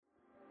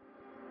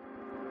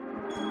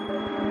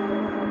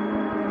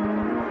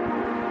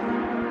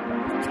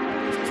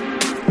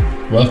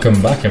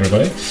Welcome back,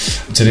 everybody.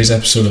 Today's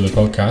episode of the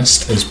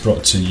podcast is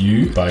brouut to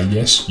you by,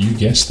 yes, you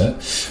guessed it,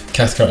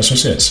 Cathcart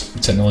Associates,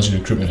 technology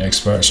recruitment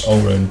experts,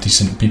 all-round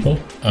decent people,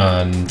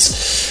 and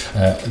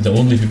the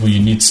only people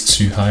you need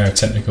to hire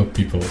technical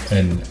people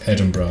in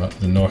Edinburgh,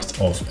 the north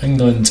of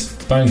England,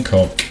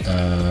 Bangkok,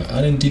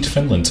 and indeed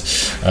Finland.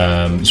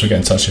 So get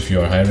in touch if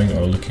you are hiring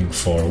or looking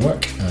for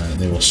work.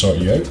 They will sort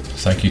you out.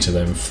 Thank you to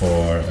them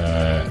for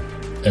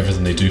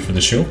everything they do for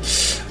the show.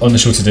 On the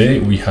show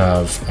today we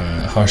have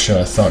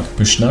Harsha Thark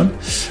Bushnam.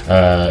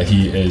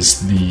 He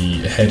is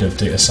the head of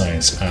data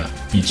science at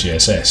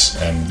BGSS.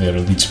 They're a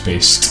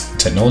Leeds-based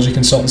technology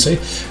consultancy.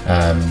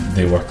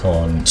 They work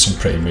on some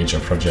pretty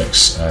major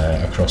projects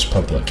across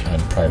public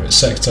and private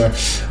sector,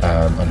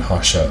 and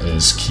Harsha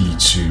is key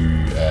to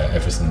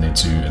everything they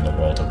do in the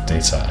world of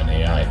data and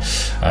AI.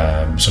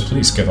 So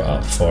please give it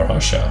up for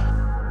Harsha.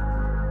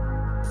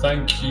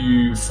 Thank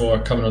you for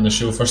coming on the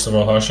show, first of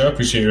all, Harsha.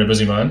 Appreciate you're a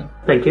busy man.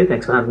 Thank you.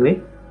 Thanks for having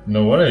me.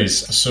 No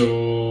worries.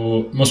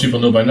 So most people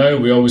know by now,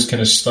 we always kind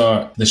of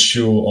start the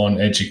show on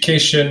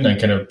education and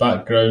kind of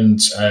background,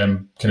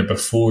 kind of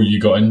before you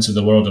got into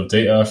the world of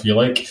data, if you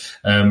like.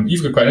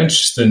 You've got quite an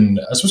interesting,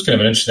 I suppose, kind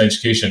of an interesting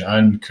education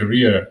and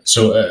career.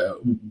 So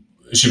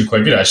it should be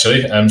quite good,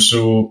 actually.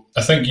 So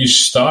I think you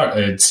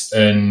started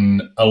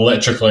in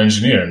electrical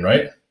engineering,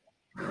 right?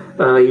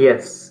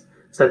 Yes.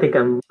 So I think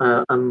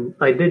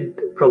I did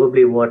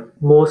probably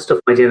what most of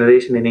my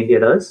generation in India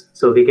does.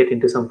 So we get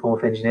into some form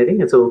of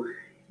engineering. And so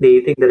the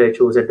thing that I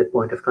chose at that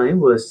point of time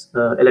was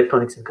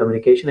electronics and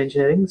communication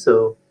engineering.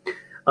 So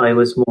I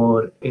was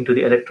more into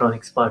the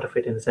electronics part of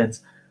it, in the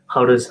sense,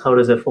 how does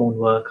a phone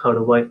work?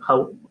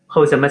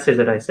 How is a message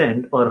that I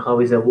send, or how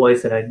is a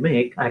voice that I'd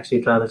make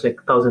actually travels like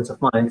thousands of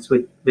miles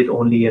with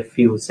only a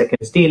few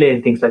seconds delay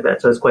and things like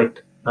that. So I was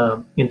quite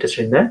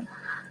interested in that.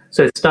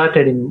 So I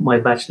started in my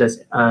bachelor's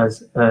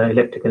as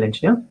electrical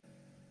engineer,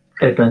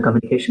 electronic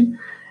communication.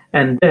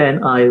 And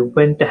then I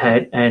went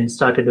ahead and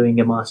started doing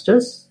a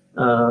master's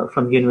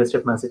from University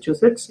of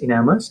Massachusetts in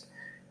Amherst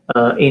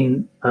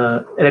in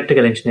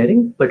electrical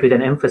engineering, but with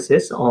an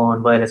emphasis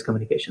on wireless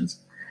communications.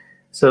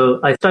 So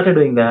I started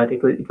doing that.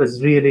 It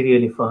was really,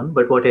 really fun.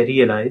 But what I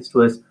realized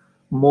was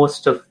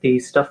most of the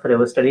stuff that I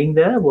was studying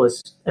there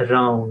was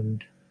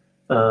around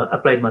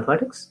applied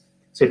mathematics.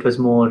 So it was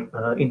more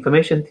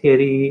information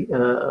theory,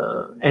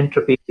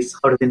 entropies,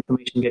 how does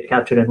information get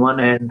captured in one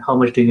end, how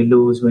much do you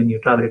lose when you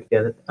travel it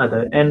to the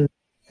other end,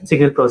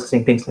 signal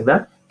processing, things like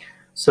that.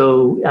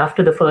 So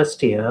after the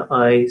first year,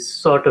 I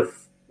sort of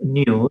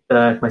knew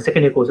that my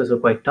second year courses were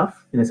quite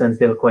tough, in a sense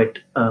they were quite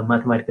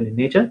mathematical in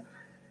nature.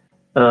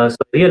 So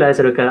I realized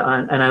that, okay,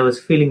 and I was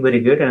feeling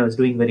very good and I was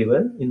doing very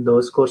well in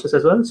those courses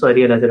as well. So I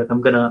realized that, okay,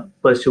 I'm going to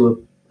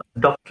pursue a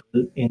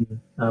doctoral in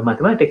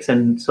mathematics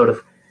and sort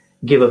of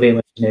give away my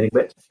engineering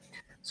bit.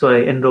 So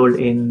I enrolled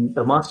in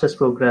a master's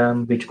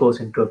program, which goes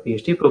into a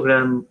PhD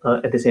program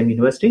at the same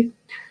university.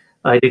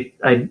 I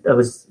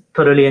was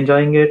thoroughly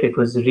enjoying it. It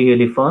was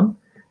really fun.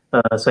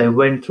 So I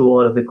went through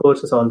all of the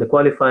courses, all the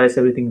qualifiers,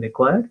 everything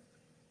required.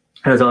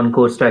 I was on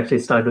course to actually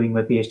start doing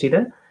my PhD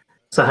there.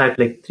 So I had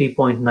like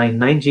 3.99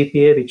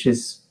 GPA, which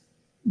is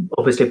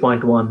obviously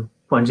 0.01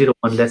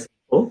 less than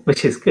 4,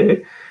 which is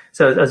good.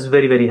 So I was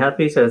very, very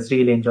happy. So I was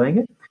really enjoying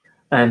it.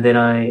 And then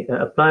I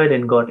applied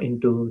and got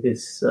into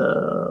this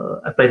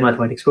applied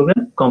mathematics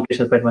program,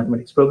 computational applied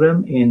mathematics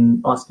program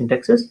in Austin,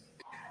 Texas.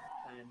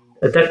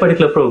 And that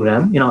particular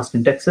program in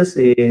Austin, Texas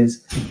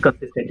is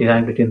consistently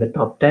ranked between the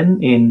top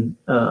 10 in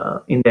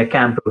their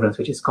CAM programs,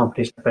 which is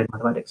computational applied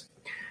mathematics.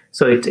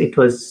 So it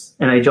was,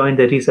 and I joined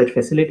the research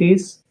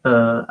facilities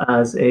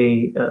as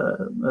a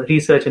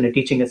research and a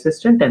teaching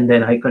assistant. And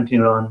then I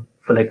continued on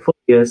for like 4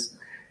 years,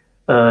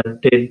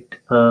 did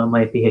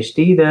my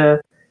PhD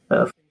there,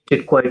 finished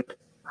it quite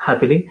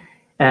happily,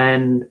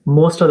 and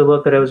most of the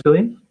work that I was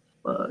doing,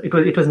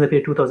 it was in the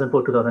period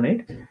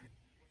 2004-2008. The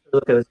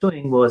work I was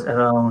doing was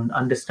around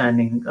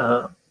understanding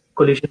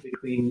collision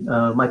between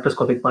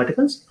microscopic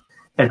particles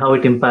and how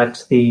it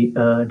impacts the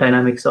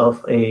dynamics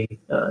of a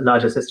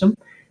larger system.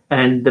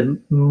 And the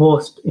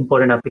most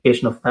important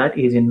application of that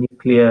is in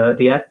nuclear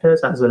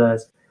reactors, as well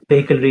as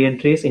vehicle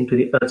re-entries into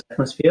the Earth's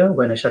atmosphere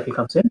when a shuttle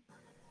comes in.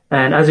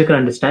 And as you can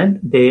understand,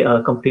 they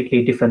are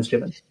completely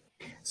defense-driven.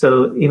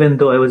 So even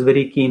though I was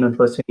very keen on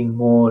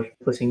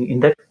pursuing in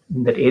that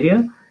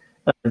area,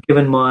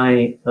 given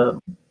my,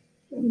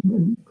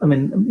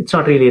 it's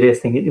not really a race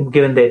thing,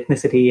 given the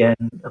ethnicity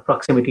and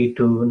proximity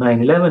to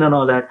 9/11 and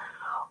all that,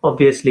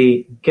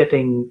 obviously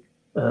getting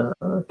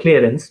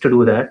clearance to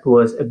do that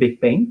was a big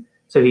pain.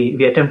 So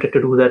we attempted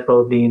to do that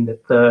probably in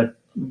the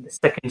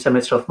second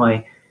semester of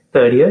my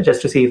third year,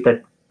 just to see if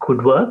that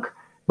could work.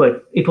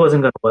 But it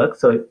wasn't going to work,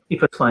 so it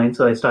was fine.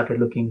 So I started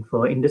looking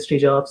for industry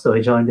jobs. So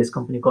I joined this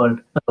company called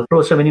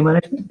Pros Revenue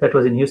Management that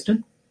was in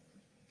Houston.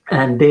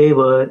 And they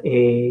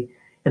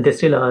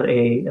still are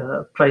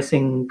a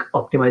pricing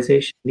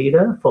optimization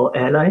leader for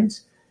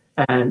airlines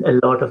and a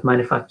lot of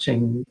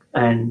manufacturing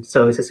and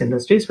services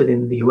industries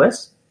within the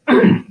US.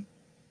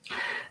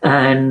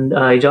 And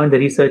I joined the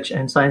research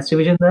and science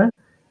division there.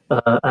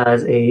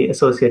 as a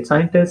associate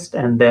scientist,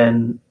 and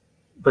then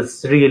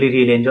was really,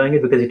 really enjoying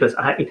it because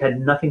it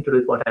had nothing to do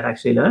with what I'd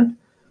actually learned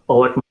or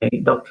what my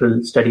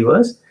doctoral study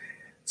was.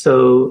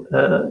 So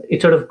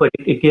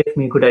it gave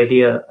me a good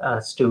idea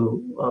as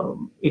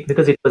to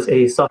because it was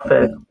a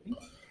software.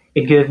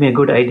 It gave me a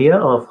good idea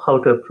of how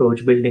to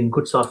approach building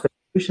good software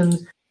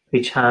solutions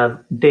which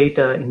have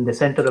data in the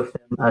center of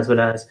them, as well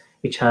as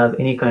which have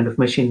any kind of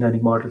machine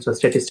learning models or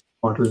statistical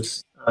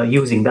models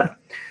using that.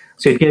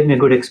 So it gave me a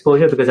good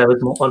exposure because I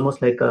was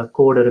almost like a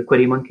code or a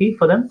query monkey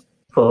for them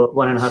for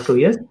 1.5 to 2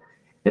 years,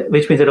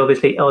 which means that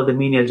obviously all the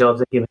menial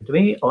jobs are given to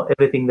me, or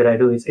everything that I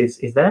do is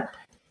there.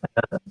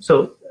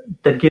 So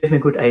that gave me a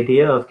good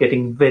idea of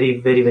getting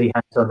very, very, very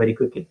hands-on very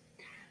quickly.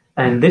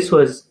 And this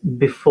was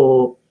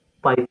before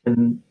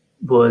Python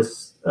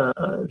was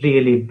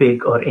really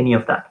big or any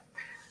of that.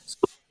 So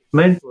what it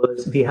meant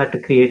was we had to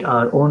create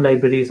our own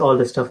libraries, all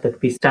the stuff that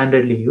we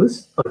standardly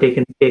use or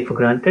take for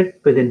granted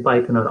within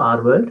Python or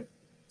R world.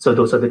 So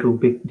those are the two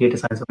big data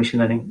science and machine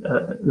learning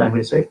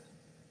languages, right?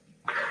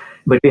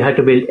 But we had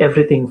to build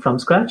everything from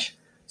scratch.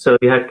 So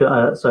we had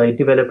to. So I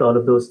developed all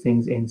of those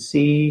things in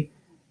C,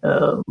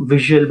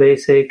 Visual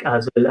Basic,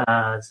 as well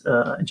as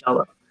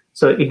Java.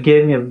 So it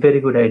gave me a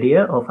very good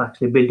idea of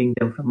actually building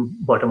them from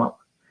bottom up.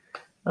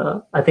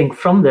 I think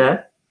from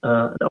there,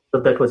 all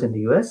of that was in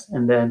the US,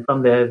 and then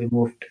from there we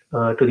moved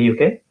to the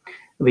UK,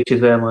 which is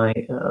where my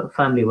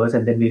family was,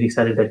 and then we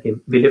decided that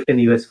we lived in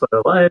the US for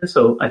a while.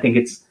 So I think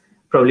it's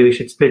probably we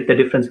should split the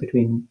difference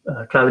between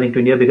traveling to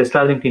India, because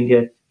traveling to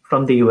India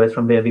from the US,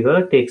 from where we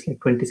were, takes like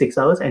 26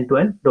 hours end to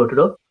end, door to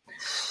door,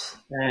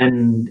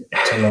 and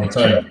it's a long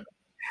time.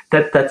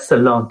 That's a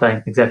long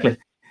time, exactly.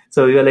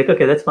 So we were like,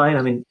 okay, that's fine.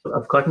 I mean,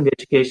 I've gotten the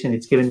education;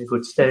 it's given me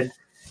good stead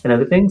and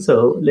everything.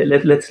 So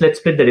let's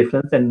split the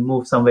difference and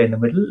move somewhere in the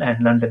middle.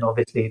 And London,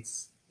 obviously,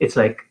 it's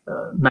like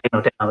 9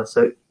 or 10 hours,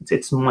 so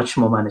it's much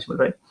more manageable,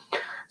 right?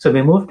 So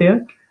we moved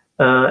there,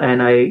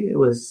 and I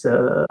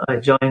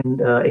joined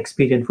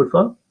Experian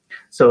Footfall.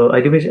 So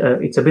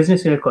it's a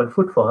business unit called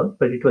Footfall,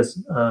 but it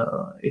was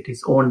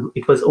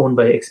owned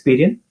by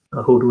Experian,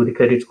 who do the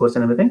credit scores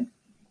and everything.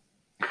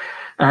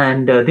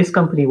 And this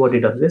company, what it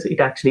does is it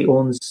actually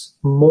owns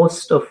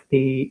most of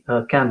the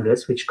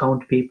cameras which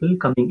count people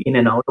coming in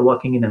and out or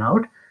walking in and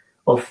out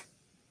of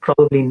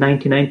probably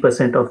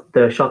 99% of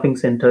the shopping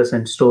centers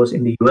and stores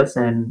in the US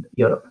and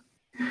Europe.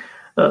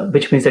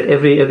 Which means that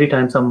every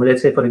time someone,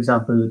 let's say for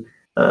example,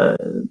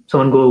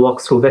 someone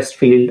walks through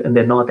Westfield and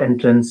their north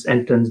entrance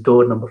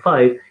door number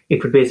 5,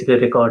 it would basically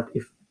record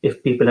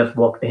if people have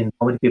walked in,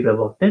 how many people have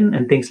walked in,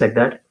 and things like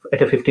that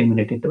at a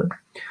 15-minute interval.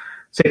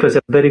 So it was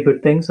a very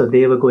good thing. So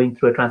they were going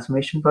through a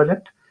transformation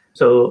project.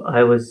 So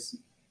I was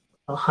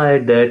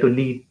hired there to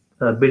lead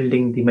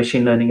building the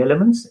machine learning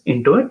elements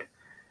into it,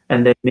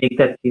 and then make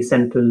that the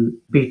central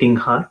beating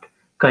heart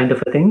kind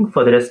of a thing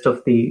for the rest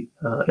of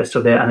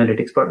their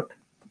analytics product.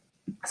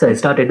 So I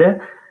started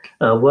there,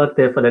 worked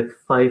there for like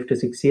 5 to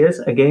 6 years.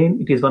 Again,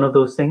 it is one of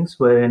those things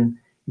wherein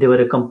they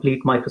were a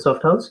complete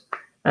Microsoft house,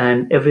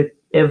 and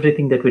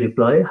everything that we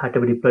deploy had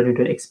to be deployed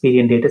into an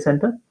Experian data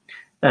center.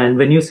 And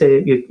when you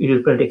say you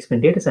deploy an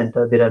Experian data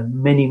center, there are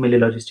many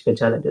logistical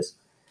challenges.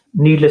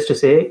 Needless to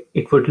say,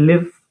 it could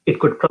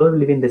probably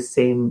live in the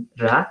same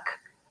rack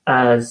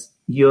as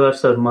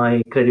yours or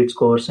my credit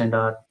scores and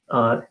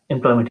our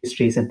employment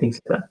histories and things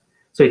like that.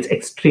 So it's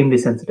extremely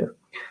sensitive.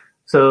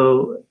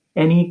 So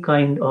any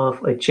kind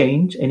of a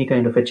change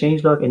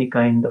log, any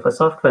kind of a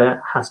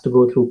software has to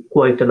go through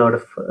quite a lot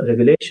of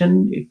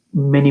regulation,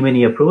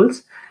 many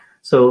approvals.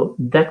 So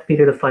that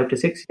period of 5 to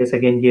 6 years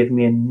again gave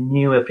me a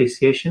new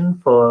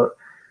appreciation for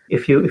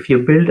if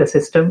you build a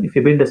system, if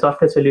you build a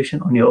software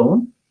solution on your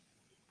own,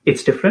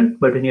 it's different.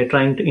 But when you're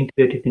trying to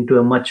integrate it into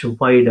a much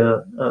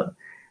wider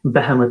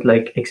behemoth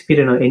like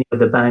Experian or any of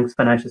the bank's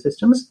financial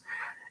systems,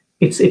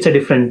 it's a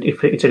different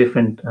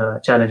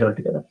challenge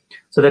altogether.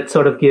 So that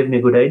sort of gave me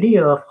a good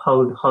idea of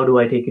how do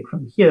I take it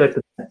from here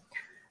to there.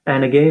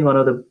 And again, one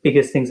of the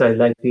biggest things I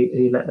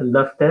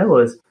loved there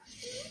was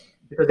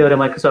because they were a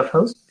Microsoft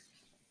house,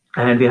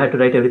 and we had to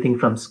write everything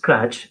from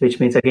scratch, which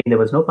means again there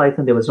was no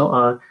Python, there was no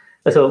R.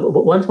 So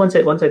once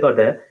I got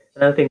there,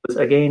 another thing was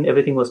again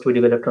everything was to be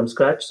developed from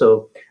scratch.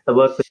 So I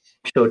worked with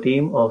a show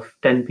team of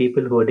 10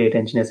 people who were data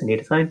engineers and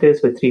data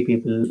scientists, with 3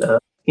 people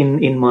in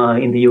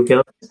the UK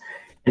office,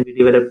 and we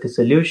developed the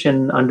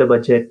solution under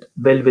budget,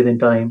 well within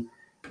time.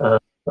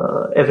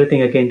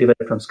 Everything again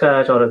developed from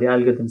scratch, all of the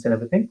algorithms and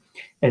everything,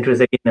 and it was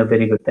again a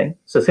very good thing.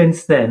 So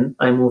since then,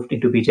 I moved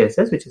into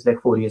BJSS, which is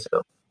like 4 years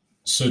ago.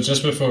 So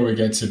just before we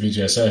get to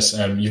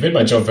BJSS, you've made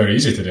my job very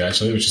easy today,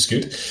 actually, which is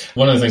good.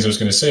 One of the things I was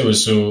going to say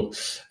was,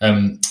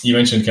 you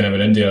mentioned kind of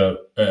in India,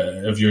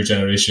 of your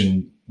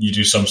generation, you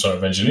do some sort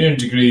of engineering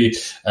degree.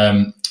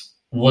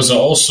 Was it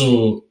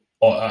also,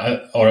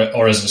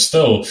 or is it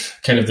still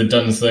kind of the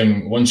done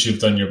thing once you've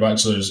done your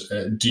bachelor's?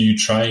 Do you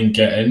try and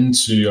get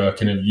into a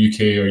kind of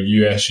UK or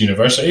US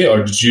university,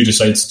 or did you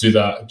decide to do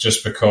that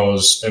just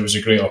because it was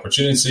a great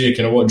opportunity?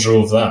 Kind of what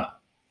drove that?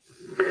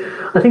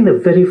 I think the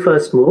very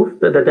first move,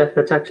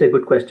 that's actually a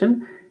good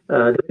question.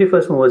 The very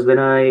first one was when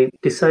I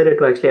decided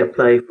to actually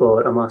apply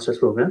for a master's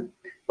program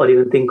or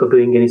even think of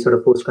doing any sort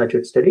of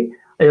postgraduate study.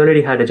 I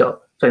already had a job.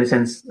 So in a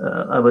sense,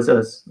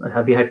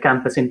 we had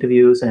campus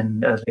interviews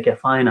and I was like, yeah,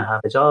 fine, I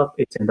have a job.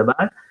 It's in the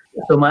bag.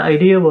 So my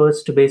idea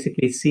was to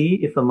basically see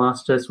if a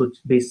master's would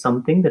be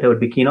something that I would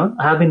be keen on.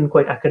 I have been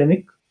quite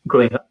academic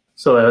growing up.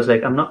 So I was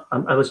like,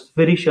 I was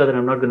very sure that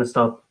I'm not going to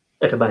stop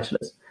at a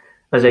bachelor's.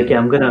 I was like, yeah,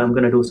 I'm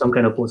going to do some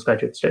kind of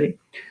postgraduate study.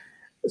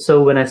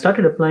 So when I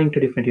started applying to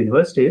different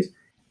universities,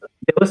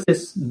 there was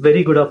this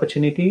very good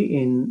opportunity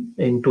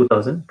in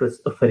 2000. It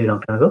was a very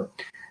long time ago,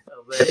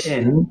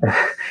 wherein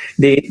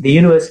the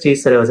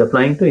universities that I was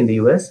applying to in the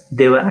US,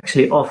 they were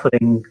actually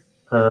offering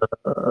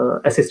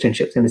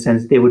assistantships, in the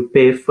sense they would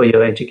pay for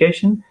your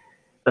education.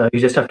 You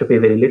just have to pay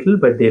very little,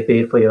 but they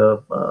pay for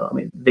your,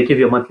 they give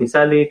you a monthly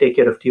salary, take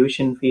care of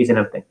tuition fees and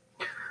everything.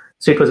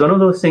 So it was one of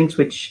those things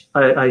which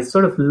I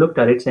sort of looked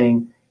at it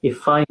saying,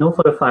 if I know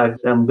for a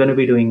fact that I'm going to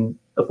be doing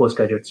a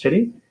postgraduate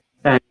study,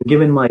 and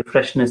given my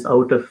freshness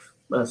out of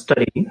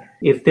studying,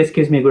 if this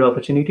gives me a good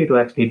opportunity to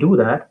actually do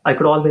that, I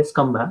could always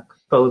come back,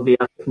 probably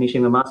after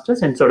finishing my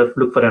master's, and sort of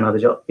look for another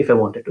job if I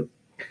wanted to.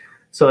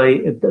 So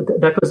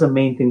that was the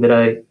main thing that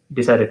I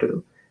decided to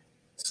do.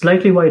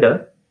 Slightly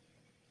wider,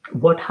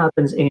 what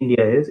happens in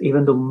India is,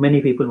 even though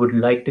many people would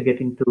like to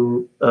get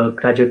into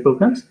graduate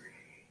programs,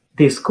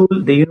 the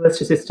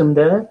university system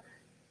there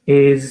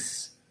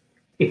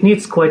it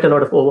needs quite a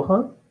lot of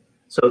overhaul.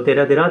 So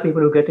there are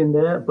people who get in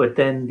there, but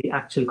then the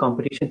actual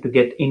competition to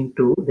get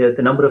into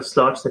the number of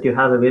slots that you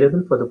have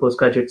available for the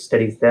postgraduate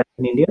studies there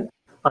in India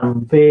are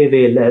way,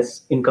 way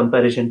less in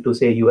comparison to,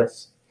 say,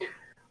 US.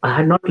 I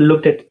had not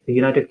looked at the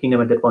United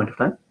Kingdom at that point of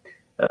time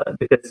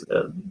because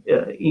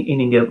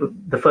in India,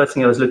 the first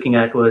thing I was looking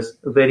at was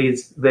where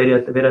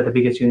are the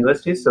biggest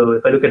universities. So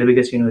if I look at the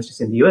biggest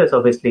universities in the US,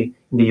 obviously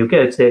in the UK,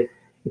 I'd say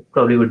it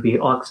probably would be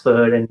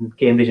Oxford and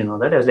Cambridge and all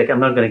that. I was like, I'm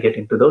not going to get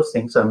into those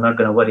things, so I'm not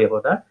going to worry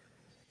about that.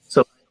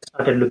 So I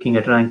started looking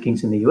at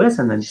rankings in the US,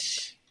 and then.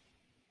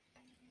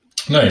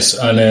 Nice.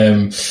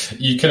 And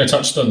you kind of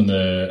touched on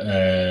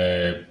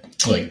the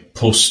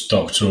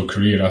postdoctoral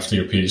career after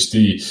your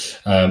PhD.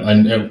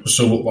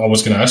 So I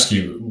was going to ask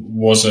you,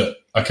 was it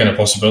a kind of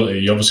possibility?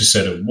 You obviously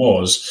said it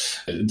was.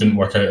 It didn't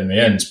work out in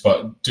the end.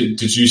 But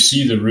did you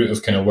see the route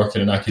of kind of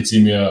working in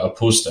academia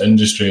opposed to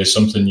industry as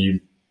something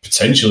you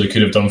potentially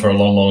could have done for a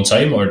long, long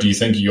time? Or do you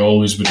think you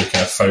always would have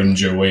kind of found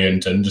your way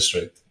into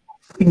industry?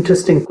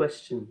 Interesting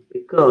question,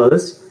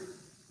 because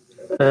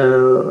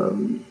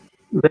when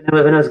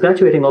I was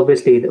graduating,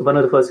 obviously, one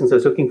of the first things I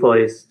was looking for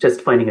is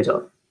just finding a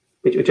job,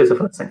 which is the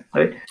first thing,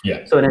 right?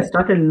 Yeah. So when I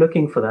started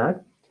looking for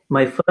that,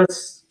 my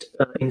first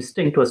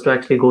instinct was to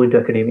actually go into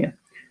academia.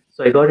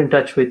 So I got in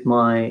touch with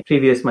my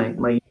advisors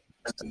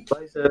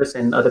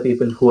and other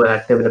people who I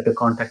had developed a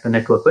contact and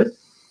network with.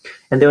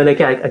 And they were like,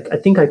 yeah, I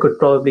think I could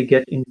probably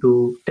get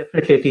into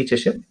definitely a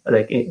teachership,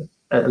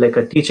 like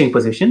a teaching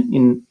position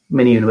in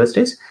many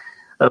universities.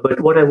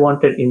 But what I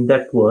wanted in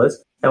that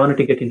was, I wanted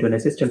to get into an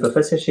assistant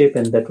professorship,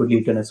 and that would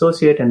lead to an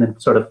associate, and then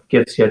sort of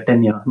gives you a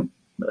tenure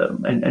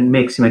and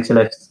makes your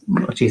life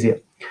much easier.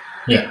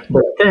 Yeah.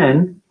 But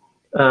then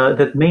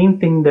the main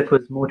thing that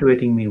was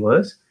motivating me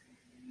was,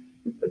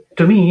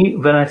 to me,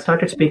 when I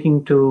started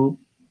speaking to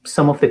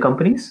some of the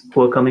companies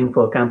who were coming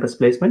for campus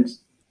placements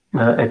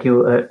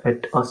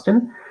at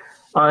Austin,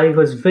 I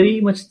was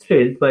very much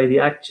thrilled by the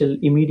actual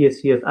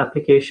immediacy of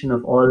application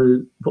of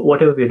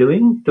whatever we're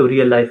doing to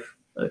real life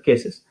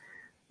cases.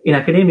 In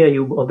academia,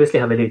 you obviously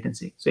have a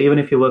latency. So even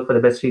if you work for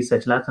the best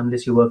research labs,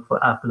 unless you work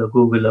for Apple or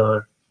Google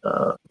or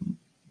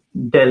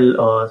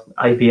Dell or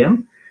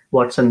IBM,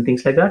 Watson,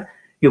 things like that,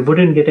 you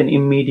wouldn't get an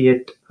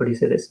immediate,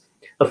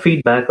 a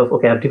feedback of,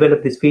 okay, I've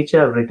developed this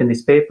feature, I've written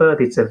this paper,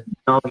 it's a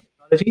novel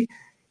technology.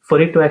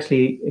 For it to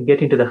actually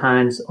get into the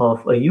hands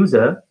of a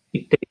user,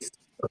 it takes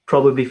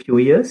probably a few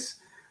years,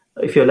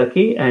 if you're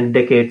lucky, and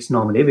decades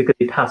normally, because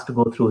it has to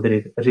go through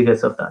the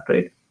rigors of that,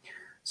 right?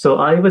 So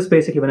I was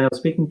basically, when I was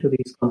speaking to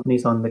these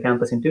companies on the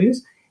campus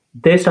interviews,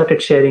 they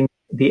started sharing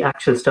the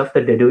actual stuff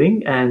that they're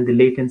doing and the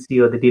latency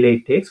or the delay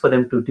it takes for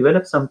them to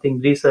develop something,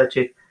 research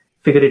it,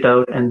 figure it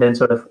out, and then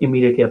sort of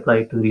immediately apply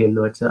it to the real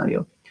world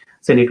scenario.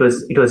 So it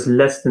was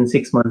less than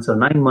 6 months or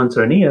 9 months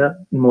or a year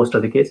in most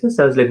of the cases.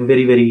 I was like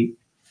very, very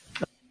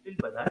thrilled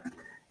by that.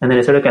 And then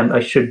I said, okay, I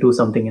should do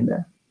something in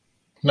there.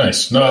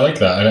 Nice. No, I like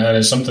that. And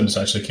it's something that's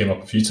actually came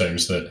up a few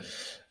times,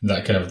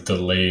 that kind of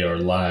delay or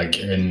lag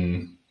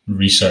in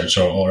research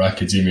or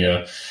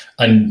academia.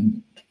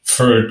 And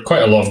for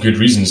quite a lot of good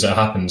reasons, it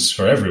happens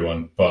for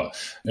everyone. But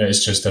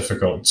it's just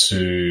difficult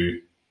to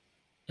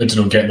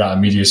get that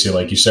immediacy,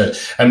 like you said.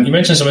 And you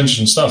mentioned some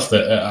interesting stuff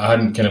that I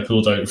hadn't kind of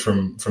pulled out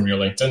from your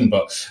LinkedIn,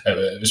 but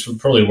it's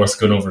probably worth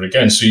going over it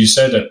again. So you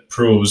said at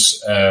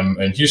Pros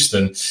in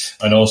Houston,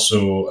 and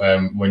also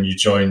when you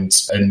joined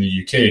in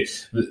the UK,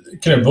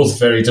 kind of both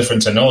very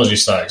different technology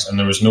stacks, and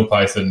there was no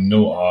Python,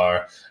 no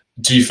R.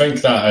 Do you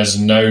think that has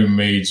now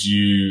made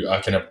you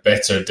a kind of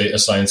better data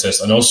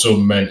scientist, and also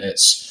meant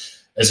is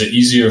it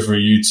easier for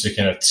you to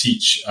kind of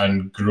teach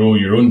and grow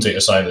your own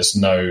data scientists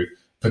now,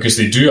 because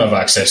they do have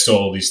access to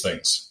all these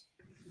things?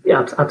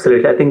 Yeah,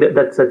 absolutely. I think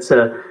that's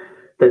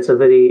a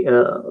very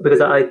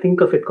because I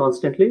think of it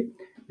constantly.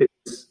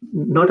 Because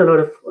not a lot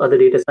of other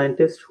data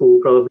scientists who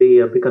probably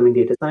are becoming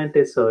data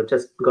scientists or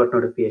just gotten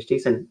out of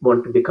PhDs and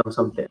want to become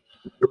something,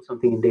 do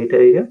something in data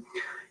area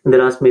in the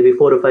last maybe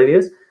 4 or 5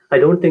 years. I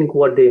don't think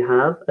what they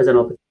have as an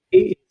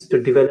opportunity is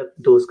to develop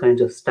those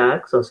kinds of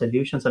stacks or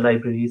solutions or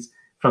libraries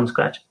from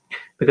scratch.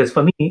 Because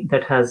for me,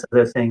 that has, as I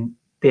was saying,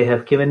 they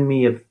have given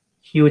me a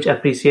huge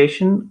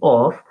appreciation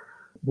of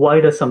why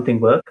does something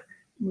work.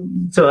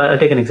 So I'll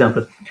take an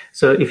example.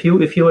 So if you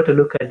were to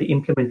look at the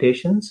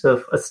implementations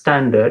of a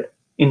standard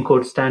in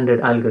code standard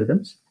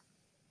algorithms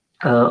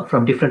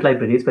from different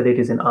libraries, whether it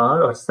is in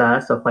R or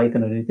SAS or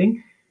Python or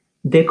anything,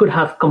 they could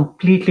have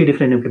completely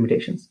different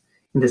implementations.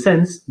 In the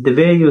sense, the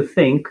way you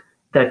think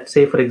that,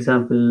 say, for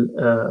example,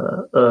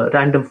 a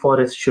random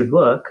forest should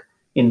work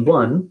in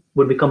one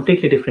would be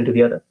completely different to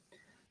the other.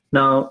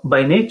 Now,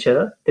 by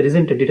nature, there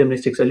isn't a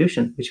deterministic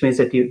solution, which means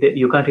that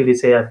you can't really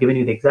say, I've given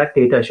you the exact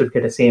data, I should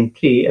get the same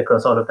tree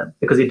across all of them,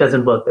 because it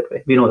doesn't work that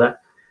way. We know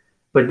that.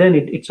 But then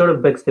it sort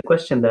of begs the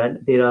question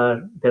that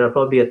there are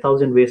probably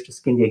 1,000 ways to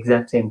skin the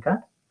exact same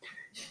cat,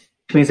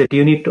 which means that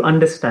you need to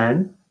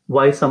understand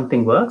why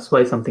something works,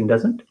 why something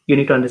doesn't. You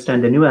need to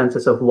understand the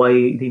nuances of why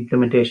the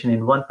implementation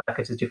in one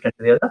package is different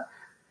to the other.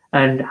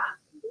 And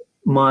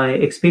my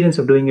experience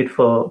of doing it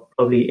for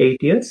probably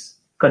 8 years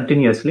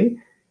continuously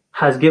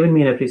has given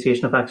me an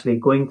appreciation of actually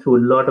going through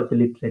a lot of the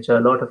literature,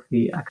 a lot of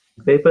the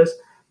academic papers,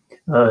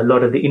 a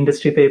lot of the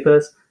industry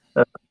papers,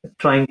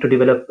 trying to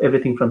develop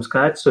everything from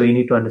scratch. So you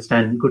need to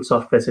understand good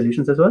software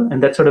solutions as well.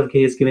 And that sort of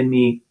has given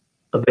me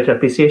a better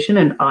appreciation.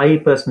 And I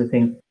personally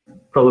think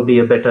probably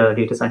a better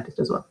data scientist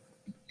as well.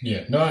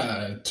 Yeah, no,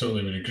 I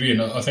totally would agree.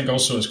 And I think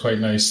also it's quite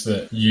nice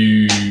that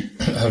you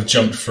have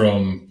jumped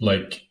from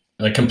like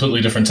completely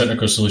different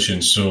technical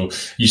solutions. So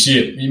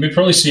you may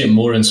probably see it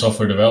more in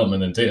software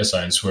development than data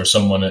science, where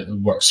someone that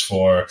works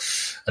for,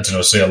 I don't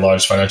know, say a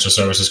large financial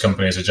services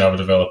company as a Java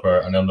developer,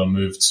 and then they'll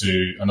move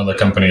to another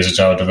company as a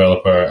Java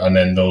developer, and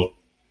then they'll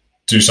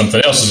do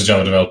something else as a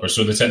Java developer.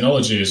 So the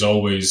technology is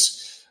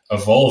always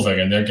evolving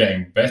and they're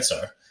getting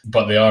better,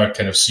 but they are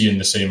kind of seeing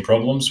the same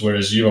problems.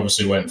 Whereas you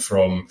obviously went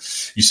from,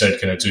 you said,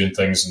 kind of doing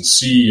things in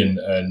C and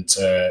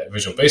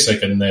Visual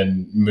Basic, and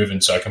then moving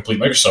to a complete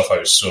Microsoft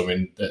house. So, I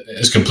mean,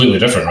 it's completely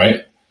different,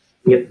 right?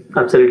 Yeah,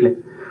 absolutely.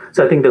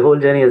 So I think the whole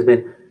journey has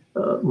been,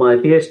 my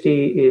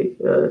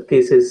PhD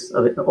thesis,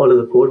 all of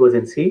the code was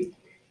in C.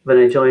 When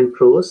I joined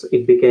PROS,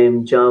 it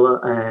became Java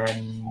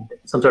and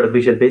some sort of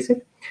Visual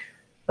Basic.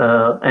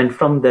 And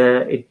from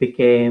there, it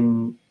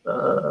became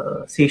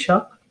C#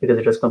 because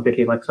it was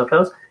completely Microsoft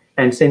house.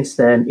 And since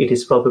then, it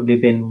has probably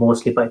been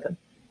mostly Python.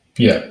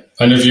 Yeah.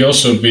 And have you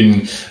also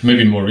been,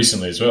 maybe more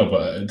recently as well,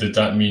 but did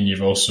that mean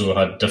you've also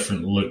had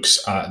different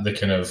looks at the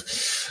kind of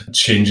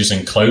changes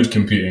in cloud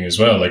computing as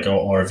well? Like,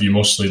 or have you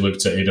mostly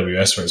looked at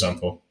AWS, for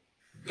example?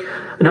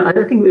 No, I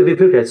think we've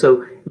looked at it.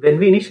 So when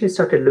we initially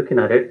started looking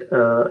at it,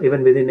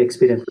 even within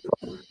Experience,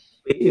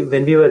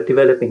 when we were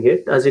developing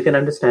it, as you can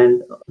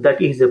understand,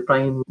 that is a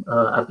prime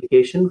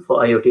application for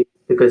IoT,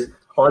 because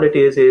all it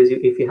is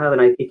if you have an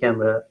IP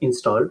camera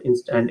installed,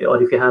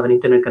 or if you have an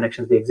internet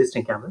connection to the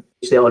existing camera,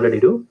 which they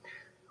already do,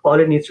 all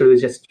it needs to do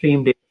is just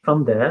stream data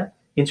from there.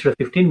 Instead of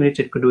 15 minutes,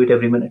 it could do it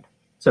every minute.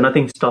 So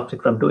nothing stops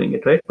it from doing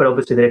it, right? But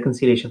obviously the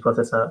reconciliation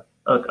process are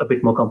a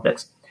bit more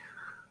complex.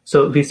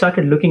 So we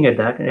started looking at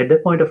that. And at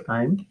that point of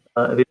time,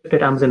 we looked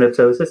at Amazon Web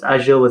Services.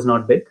 Azure was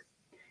not big.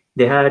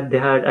 They had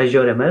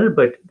Azure ML,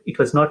 but it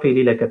was not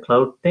really like a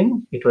cloud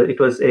thing. It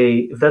was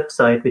a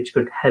website which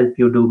could help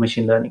you do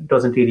machine learning. It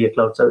wasn't really a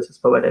cloud services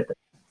provider.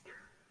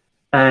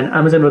 And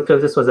Amazon Web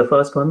Services was the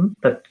first one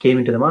that came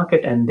into the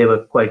market, and they were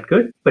quite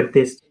good, but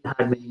they still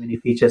had many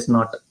features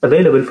not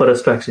available for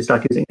us to actually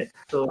start using it.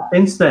 So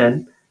since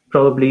then,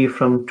 probably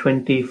from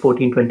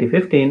 2014,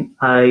 2015,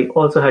 I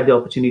also had the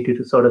opportunity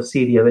to sort of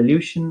see the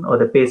evolution or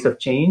the pace of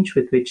change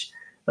with which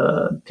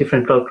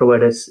different cloud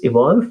providers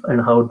evolve, and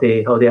how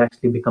they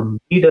actually become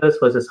leaders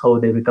versus how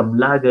they become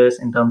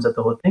laggers in terms of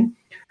the whole thing.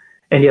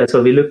 And yeah,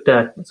 so we looked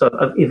at,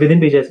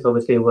 within BJS,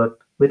 obviously I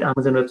worked with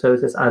Amazon Web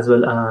Services as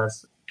well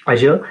as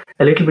Azure,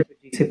 a little bit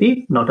with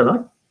GCP, not a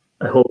lot.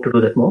 I hope to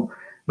do that more,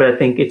 but I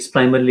think it's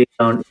primarily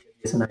around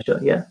AWS and Azure.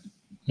 Yeah.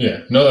 Yeah,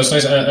 no, that's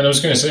nice. And I was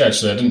going to say,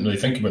 actually, I didn't really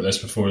think about this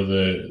before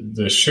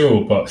the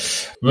show, but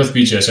with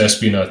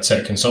BGSS being a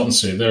tech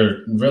consultancy,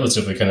 they're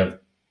relatively kind of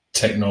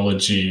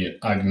technology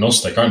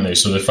agnostic, aren't they?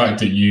 So the fact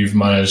that you've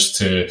managed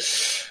to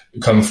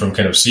come from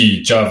kind of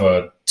C,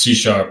 Java, C#,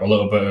 a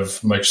little bit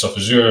of Microsoft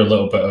Azure, a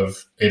little bit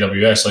of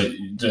AWS, like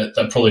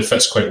that probably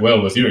fits quite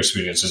well with your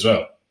experience as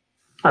well.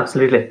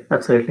 Absolutely.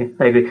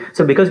 I agree.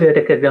 So because we are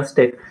tech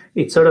agnostic,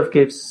 it sort of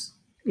gives,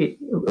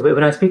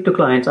 when I speak to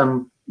clients,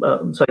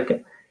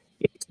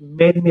 it's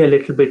made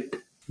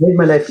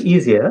my life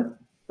easier,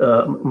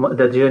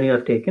 the journey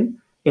I've taken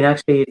in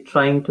actually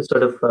trying to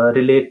sort of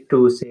relate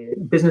to, say,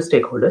 business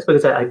stakeholders,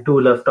 because I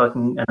do love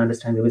talking and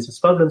understanding the business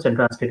problems and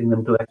translating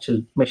them to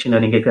actual machine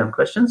learning exam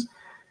questions.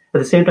 At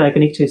the same time, I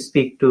can actually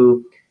speak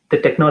to the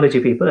technology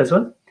people as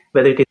well,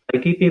 whether it is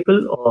IT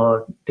people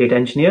or data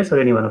engineers or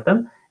any one of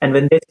them. And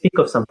when they speak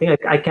of something,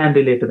 I can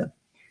relate to them.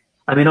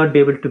 I may not be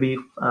able to be,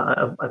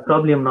 I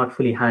probably am not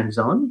fully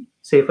hands-on,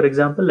 say, for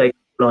example, like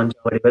on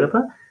Java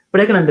developer,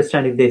 but I can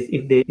understand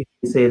if they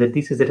say that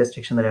this is a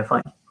restriction that I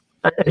find.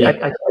 I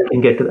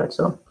can get to that.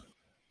 So.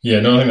 Yeah,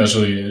 no, I think that's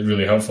really,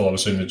 really helpful,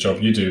 obviously, in the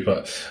job you do.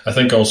 But I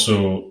think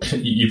also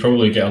you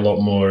probably get a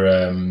lot more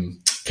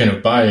kind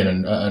of buy-in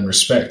and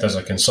respect as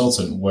a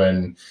consultant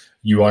when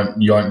you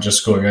aren't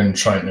just going in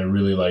trying to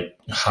really like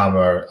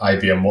hammer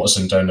IBM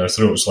Watson down their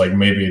throats. Like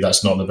maybe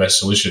that's not the best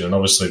solution, and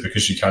obviously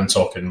because you can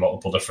talk in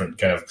multiple different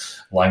kind of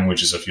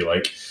languages, if you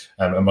like,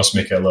 it must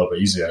make it a little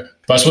bit easier.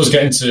 But I suppose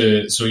getting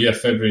to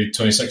February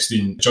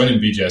 2016, joining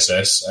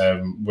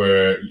BGSS,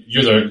 where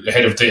you're the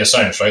head of data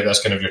science, right?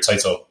 That's kind of your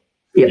title.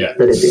 Yeah,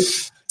 that is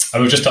it.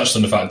 And we've just touched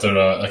on the fact they're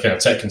a kind of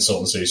tech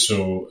consultancy.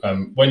 So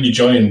when you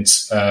joined,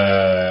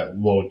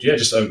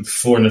 just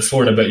 4 and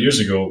a bit years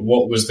ago,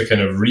 what was the kind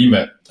of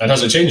remit? And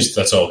has it changed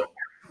at all?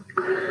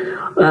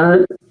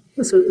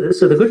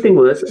 So the good thing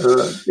was,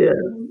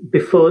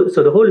 before,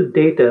 so the whole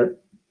data,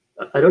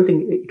 I don't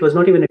think, it was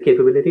not even a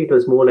capability. It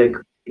was more like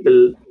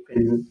people who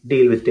can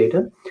deal with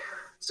data.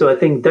 So I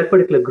think that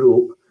particular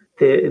group,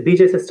 the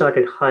BGSS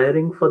started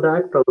hiring for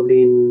that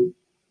probably in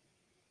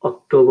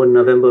October,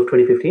 November of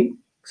 2015.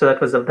 So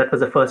that was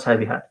the first hire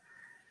we had.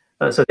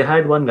 So they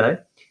hired one guy,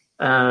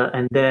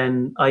 and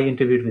then I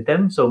interviewed with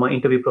them. So my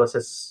interview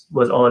process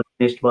was all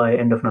finished by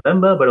end of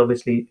November. But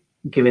obviously,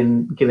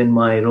 given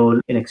my role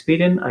in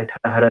Experian, I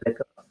had a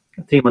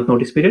 3-month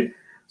notice period.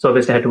 So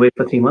obviously, I had to wait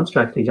for 3 months to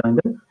actually join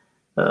them.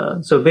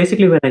 So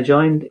basically, when I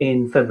joined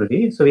in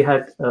February, so we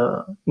had,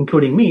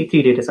 including me,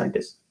 3 data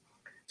scientists.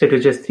 So it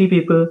was just 3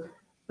 people,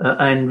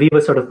 and we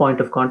were sort of point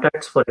of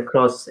contacts for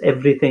across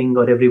everything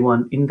or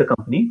everyone in the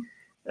company.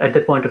 At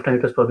that point of time,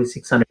 it was probably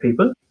 600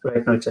 people.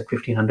 Right now, it's at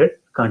 1,500.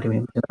 Can't even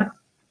imagine that.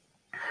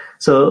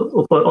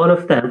 So for all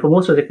of them, for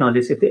most of the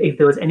technologies, if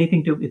there was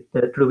anything to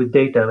do with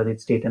data, whether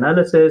it's data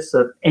analysis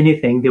or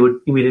anything, they would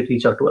immediately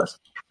reach out to us.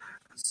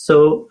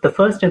 So the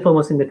first and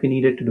foremost thing that we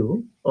needed to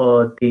do,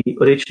 or the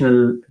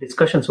original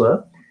discussions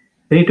were,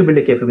 we need to build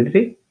a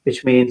capability,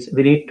 which means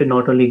we need to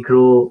not only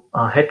grow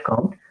our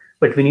headcount,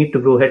 but we need to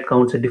grow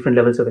headcounts at different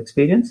levels of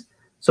experience.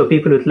 So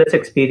people with less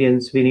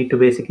experience, we need to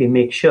basically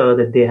make sure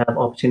that they have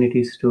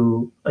opportunities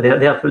to, they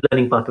have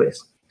learning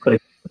pathways, for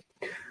example,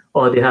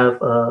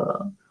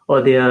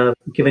 or they are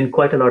given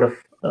quite a lot of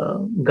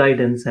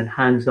guidance and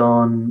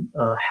hands-on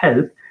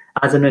help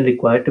as and when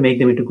required to make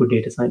them into good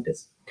data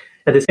scientists.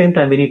 At the same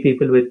time, we need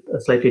people with a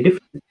slightly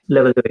different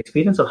levels of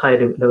experience or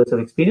higher levels of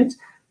experience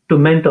to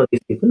mentor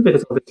these people,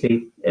 because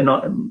obviously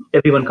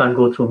everyone can't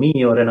go through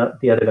me or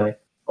the other guy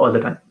all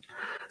the time.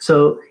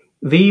 So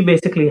we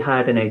basically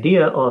had an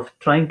idea of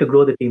trying to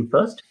grow the team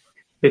first,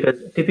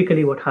 because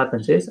typically what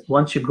happens is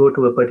once you go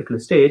to a particular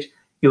stage,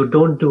 you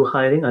don't do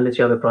hiring unless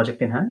you have a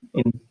project in hand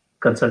in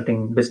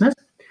consulting business.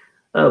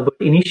 But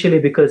initially,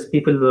 because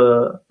people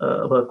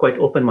were quite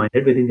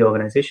open-minded within the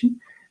organization,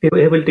 we were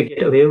able to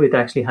get away with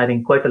actually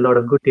hiring quite a lot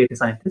of good data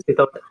scientists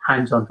without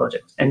hands-on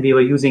projects. And we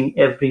were using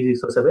every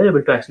resource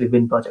available to actually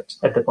win projects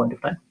at that point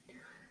of time.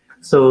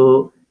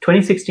 So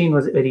 2016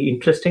 was very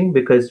interesting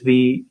because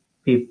we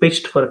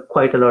pitched for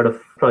quite a lot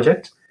of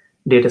projects,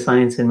 data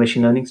science and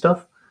machine learning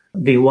stuff.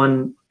 We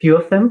won a few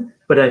of them,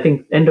 but I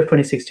think end of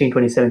 2016,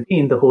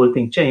 2017, the whole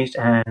thing changed,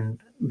 and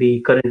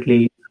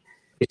it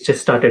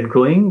just started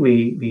growing.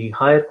 We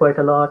hired quite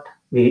a lot.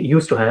 We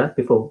used to hire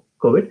before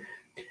COVID.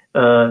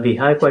 We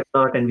hired quite a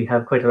lot, and we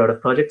have quite a lot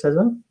of projects as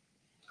well.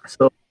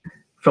 So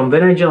from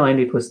when I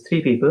joined, it was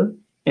 3 people,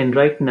 and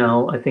right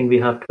now I think we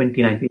have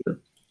 29 people.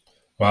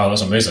 Wow,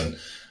 that's amazing.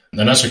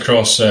 And that's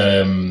across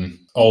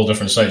all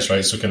different sites,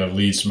 right? So kind of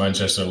Leeds,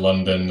 Manchester,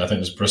 London, I think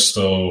there's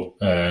Bristol,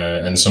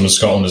 and some in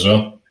Scotland as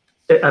well.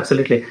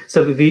 Absolutely.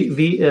 So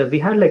we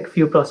had like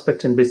few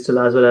prospects in Bristol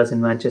as well as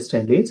in Manchester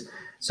and Leeds.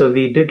 So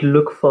we did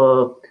look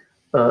for,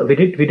 we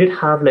did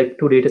have like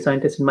 2 data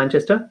scientists in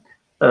Manchester,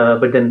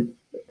 but then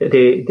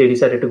they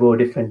decided to go a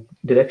different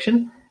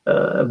direction.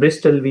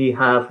 Bristol, we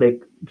have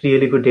like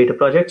really good data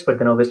projects, but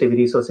then obviously we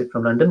resource it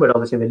from London, but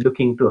obviously we're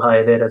looking to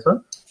hire there as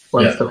well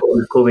once the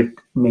whole COVID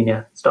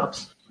mania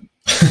stops.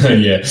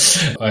 Yeah,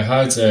 I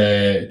had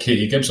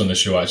Katie Gibbs on the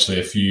show actually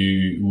a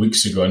few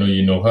weeks ago. I know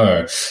you know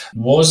her.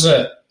 Was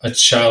it a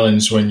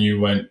challenge when you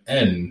went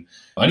in,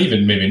 and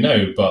even maybe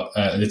now, but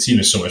the team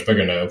is so much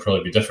bigger now, it'll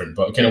probably be different,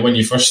 but kind of when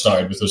you first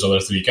started with those other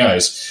 3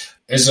 guys,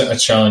 is it a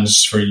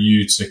challenge for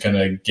you to kind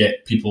of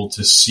get people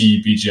to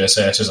see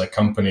BGSS as a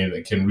company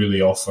that can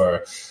really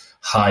offer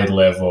high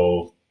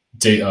level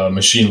data,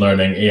 machine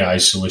learning, AI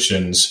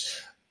solutions,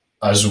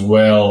 as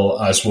well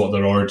as what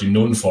they're already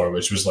known for,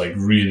 which was like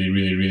really,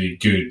 really, really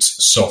good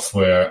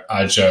software,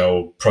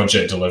 agile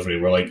project delivery,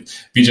 where like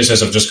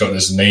BGSS have just got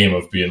this name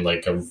of being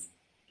like an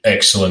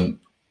excellent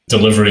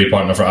delivery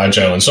partner for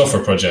agile and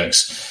software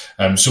projects.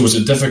 So was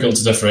it difficult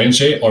to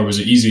differentiate, or was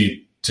it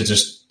easy to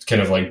just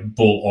kind of like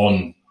bolt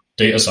on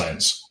data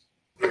science?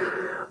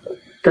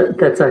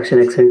 That's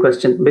actually an excellent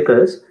question,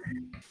 because,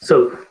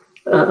 so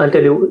I'll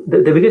tell you,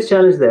 the biggest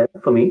challenge there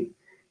for me,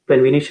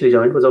 when we initially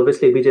joined was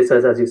obviously BJS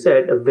has, as you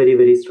said, a very,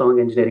 very strong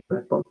engineering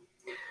platform.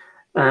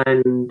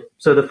 And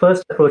so the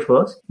first approach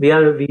was we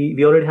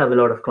already have a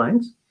lot of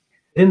clients.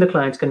 Within the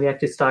clients, can we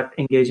actually start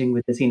engaging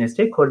with the senior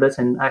stakeholders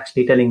and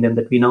actually telling them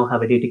that we now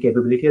have a data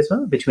capability as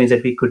well, which means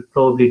that we could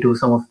probably do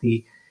some of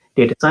the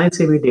data science,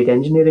 data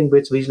engineering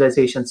bits,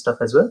 visualization stuff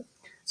as well.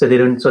 So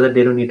that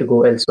they don't need to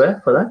go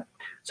elsewhere for that.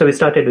 So we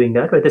started doing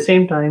that. But at the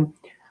same time,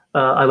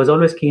 I was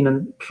always keen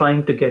on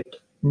trying to get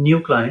new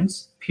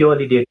clients,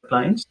 purely data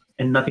clients,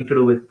 and nothing to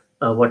do with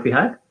what we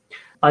had.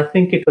 I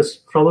think it was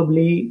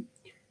probably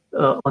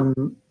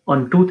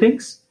on two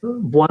things.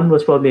 One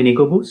was probably an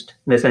ego boost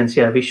in the sense,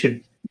 we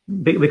should,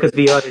 because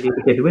we are a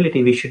data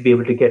capability, we should be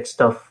able to get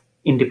stuff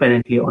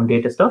independently on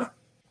data stuff.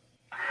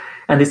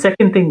 And the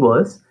second thing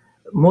was,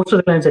 most of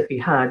the clients that we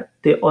had,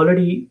 they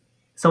already,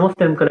 some of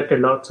them collected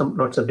lots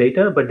of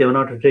data, but they were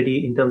not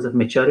ready in terms of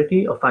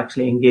maturity of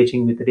actually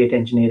engaging with the data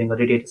engineering or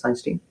the data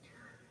science team.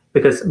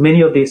 Because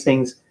many of these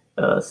things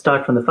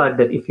start from the fact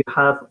that if you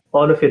have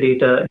all of your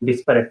data in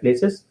disparate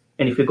places,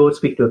 and if you go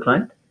speak to a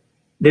client,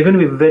 they're going to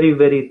be very,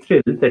 very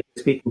thrilled that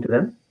you're speaking to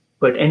them.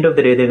 But end of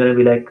the day, they're going to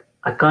be like,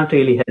 I can't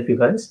really help you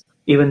guys,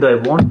 even though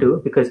I want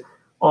to, because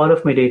all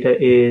of my data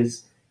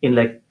is in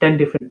like 10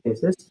 different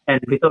places.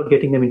 And without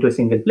getting them into a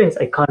single place,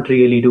 I can't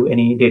really do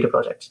any data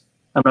projects.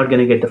 I'm not going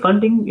to get the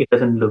funding. It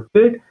doesn't look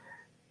good.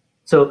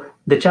 So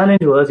the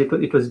challenge was,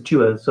 it was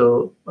dual.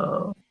 So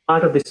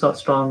part of this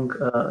strong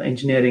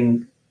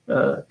engineering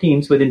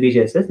teams within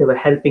BJSS, they were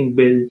helping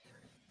build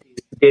these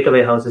data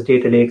warehouses,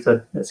 data lakes,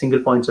 or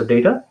single points of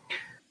data.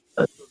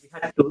 So we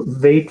had to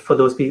wait for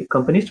those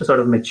companies to sort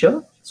of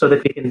mature so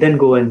that we can then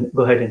go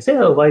ahead and say,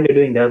 while you're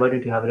doing that, why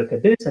don't you have a look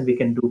at this? And we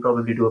can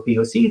probably do a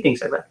POC,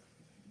 things like that.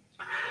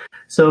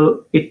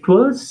 So it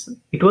was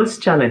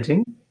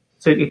challenging.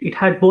 So it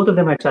had, both of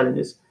them had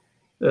challenges.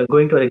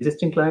 Going to our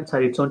existing clients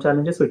had its own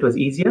challenges, so it was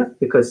easier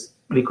because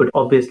we could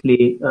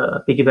obviously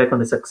piggyback on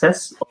the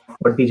success of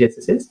what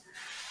BJSS is.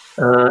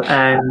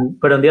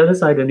 But on the other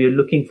side, when you're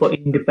looking for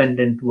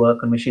independent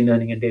work on machine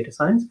learning and data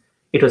science,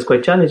 it was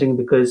quite challenging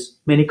because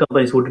many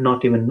companies would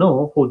not even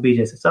know who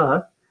BJSS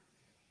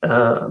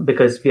are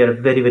because we are a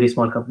very, very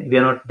small company. We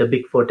are not the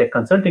big four tech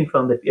consulting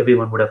firm that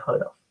everyone would have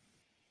heard of.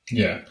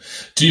 Yeah.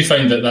 Do you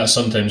find that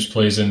sometimes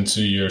plays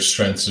into your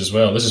strengths as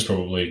well? This is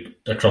probably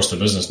across the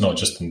business, not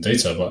just in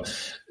data, but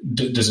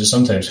does it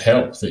sometimes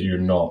help that you're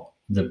not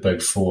the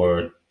big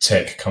four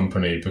tech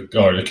company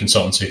or the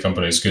consultancy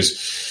companies?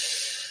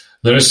 Because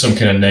there is some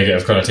kind of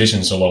negative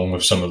connotations along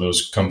with some of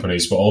those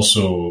companies, but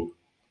also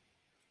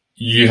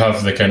you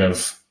have the kind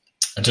of,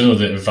 I don't know,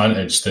 the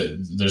advantage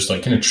that there's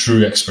like kind of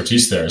true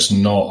expertise there. It's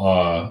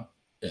not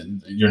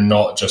you're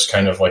not just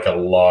kind of like a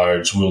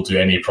large, we'll do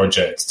any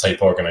project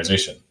type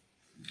organization.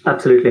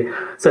 Absolutely.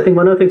 So I think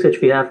one of the things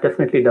which we have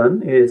definitely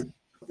done is,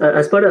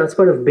 as part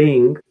of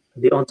being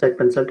the on-site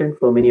consultant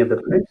for many of the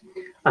clients,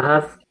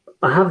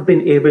 I have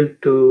been able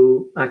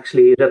to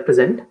actually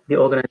represent the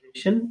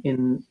organization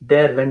in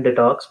their vendor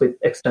talks with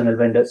external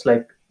vendors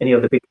like any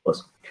of the big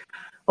fours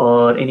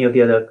or any of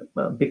the other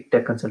big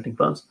tech consulting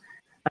firms.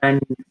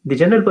 And the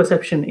general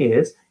perception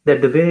is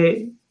that the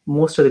way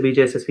most of the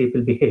BJSS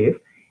people behave,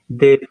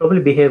 they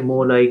probably behave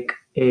more like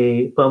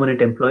a permanent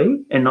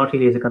employee and not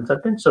really as a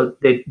consultant. So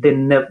they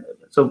never.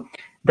 So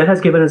that has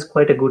given us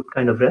quite a good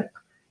kind of rep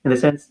in the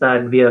sense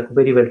that we are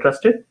very well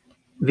trusted.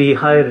 We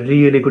hire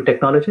really good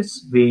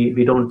technologists.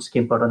 We don't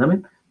skimp out on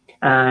them.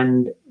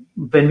 And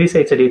when we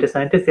say it's a data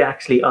scientist, they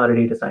actually are a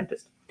data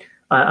scientist.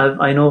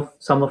 I know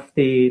some of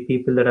the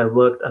people that I've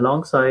worked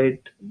alongside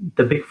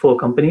the big four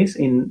companies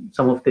in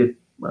some of the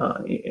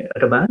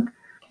at a bank.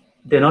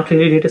 They're not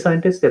really data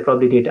scientists. They're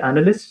probably data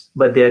analysts,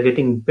 but they are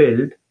getting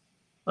billed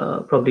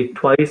probably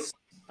twice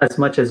as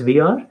much as we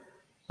are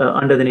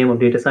under the name of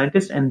data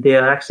scientist, and they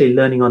are actually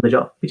learning on the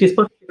job, which is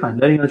perfectly fine.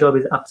 Learning on the job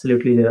is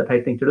absolutely the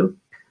right thing to do.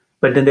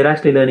 But then they're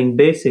actually learning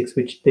basics,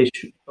 which they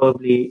should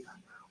probably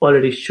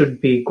already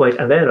should be quite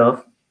aware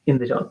of in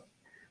the job.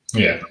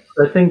 Yeah.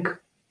 I think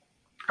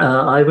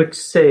I would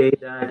say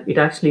that it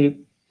actually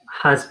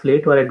has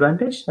played to our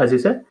advantage, as you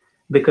said,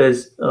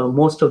 because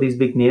most of these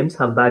big names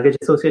have baggage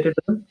associated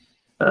with them.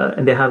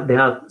 And they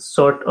have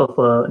sort of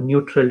a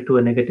neutral to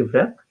a negative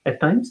rep at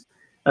times.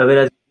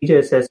 Whereas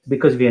BJSS,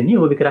 because we are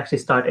new, we could actually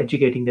start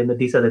educating them that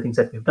these are the things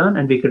that we've done,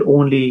 and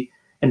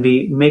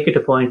we make it a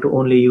point to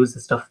only use the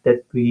stuff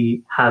that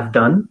we have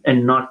done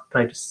and not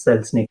try to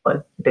sell snake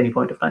oil at any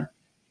point of time.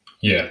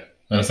 Yeah,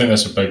 and I think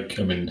that's a big,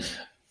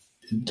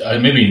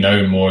 maybe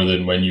now more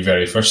than when you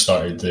very first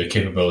started the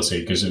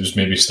capability, because it was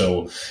maybe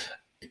still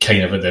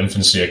kind of at the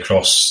infancy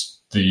across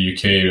the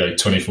UK, like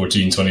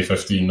 2014,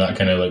 2015, that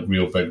kind of like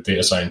real big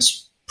data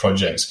science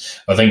projects.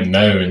 I think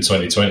now in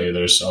 2020,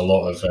 there's a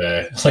lot of,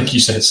 like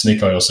you said,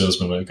 snake oil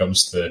salesmen when it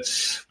comes to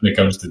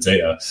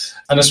data.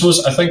 And I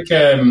think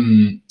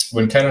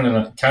when Karen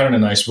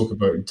and I spoke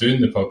about doing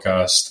the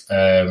podcast,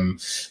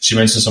 she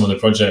mentioned some of the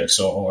projects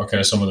or kind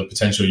of some of the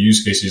potential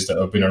use cases that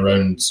have been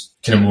around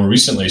kind of more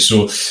recently.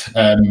 So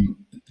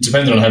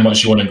depending on how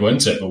much you want to go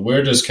into it, but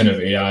where does kind of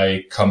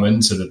AI come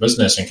into the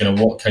business, and kind of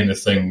what kind of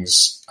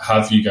things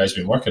have you guys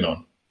been working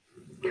on?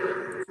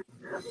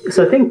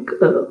 So I think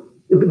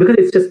because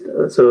it's just,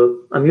 so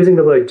I'm using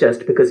the word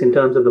just because in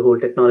terms of the whole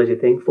technology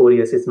thing, 4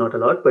 years is not a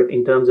lot, but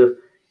in terms of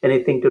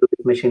anything to do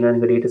with machine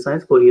learning or data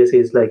science, 4 years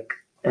is like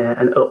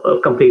a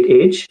complete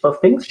age of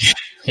things.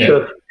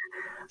 Yeah.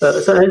 So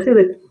I'll say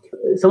that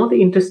some of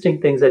the interesting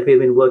things that we've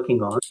been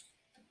working on,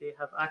 they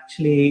have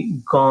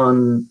actually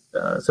gone,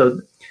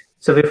 so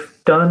we've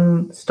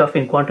done stuff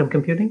in quantum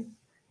computing.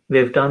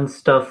 We've done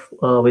stuff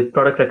with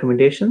product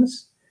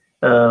recommendations,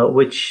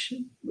 which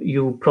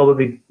you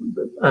probably,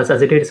 as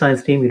a data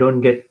science team, you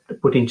don't get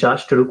put in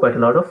charge to do quite a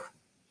lot of.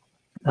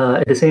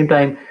 At the same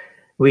time,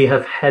 we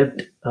have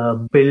helped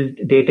build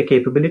data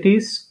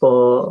capabilities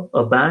for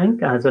a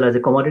bank as well as a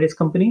commodities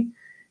company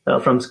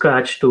from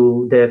scratch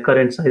to their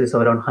current sizes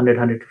of around 100,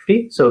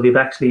 150. So we've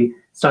actually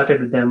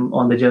started with them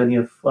on the journey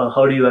of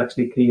how do you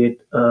actually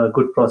create a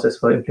good process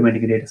for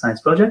implementing a data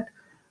science project?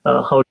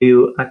 How do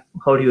you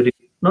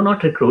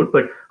not recruit,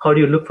 but how do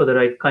you look for the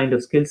right kind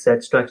of skill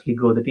sets to actually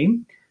grow the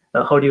team?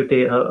 How do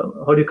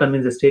you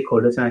convince the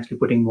stakeholders and actually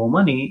putting more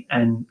money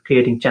and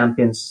creating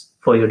champions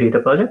for your data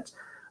projects?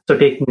 So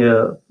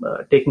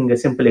taking a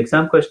simple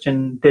exam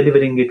question,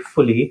 delivering it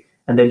fully,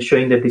 and then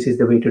showing that this is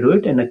the way to do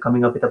it, and then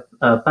coming up with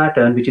a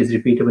pattern which is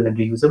repeatable and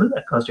reusable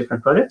across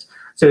different projects.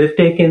 So we've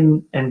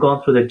taken and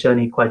gone through that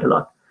journey quite a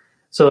lot.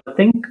 So I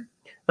think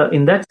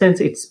in that sense,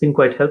 it's been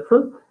quite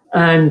helpful.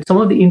 And some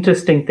of the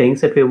interesting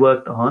things that we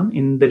worked on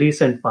in the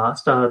recent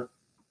past are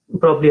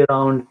probably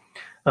around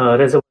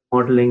reservoir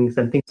modelings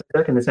and things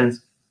like that, in the sense,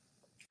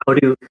 how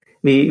do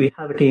we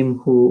have a team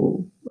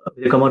who,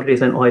 the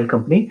commodities and oil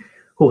company,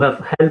 who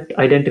have helped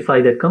identify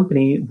that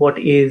company, what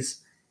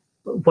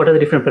are the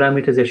different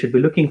parameters they should be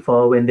looking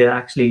for when they're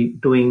actually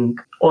doing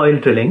oil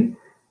drilling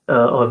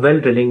or well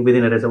drilling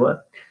within a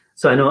reservoir.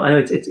 So I know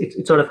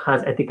it sort of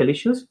has ethical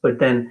issues, but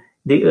then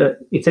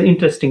it's an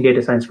interesting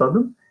data science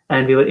problem.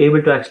 And we were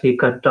able to actually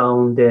cut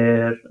down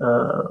their,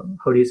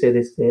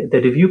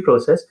 the review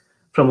process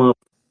from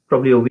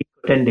probably a week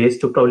or 10 days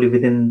to probably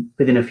within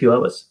a few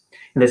hours.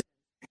 And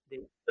they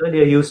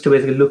earlier used to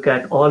basically look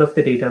at all of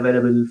the data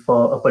available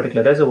for a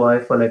particular reservoir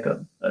for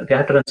they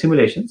had to run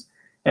simulations.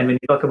 And when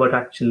you talk about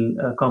actual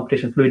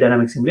computational fluid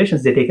dynamics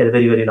simulations, they take a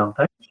very, very long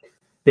time.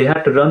 They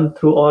had to run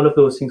through all of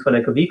those things for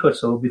like a week or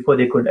so before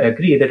they could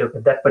agree that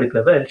okay, that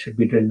particular well should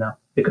be drilled now,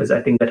 because I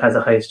think that has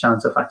the highest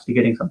chance of actually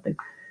getting something.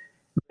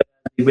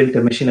 We built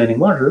a machine learning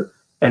model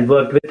and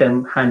worked with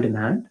them hand in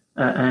hand,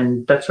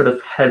 and that sort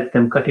of helped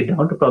them cut it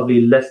down to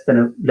probably less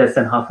than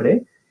half a day.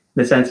 In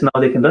the sense, now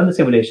they can run the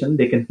simulation,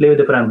 they can play with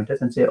the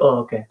parameters and say, oh,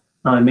 okay,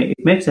 now it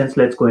makes sense,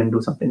 let's go and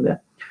do something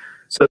there.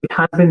 So it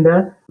has been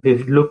there.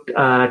 We've looked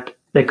at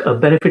like a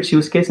benefits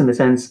use case, in the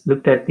sense,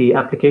 looked at the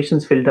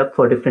applications filled up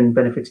for different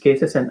benefits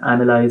cases and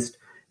analyzed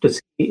to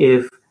see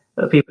if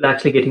people are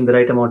actually getting the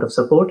right amount of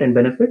support and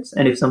benefits.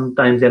 And if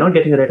sometimes they're not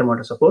getting the right amount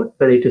of support,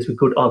 whether it is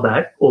good or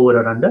bad, over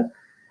or under,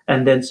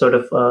 and then sort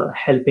of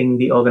helping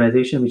the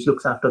organization which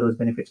looks after those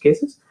benefits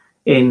cases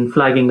in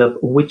flagging up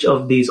which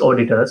of these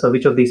auditors or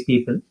which of these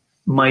people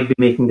might be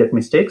making that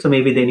mistake. So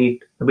maybe they need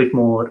to be a bit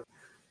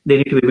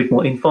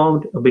more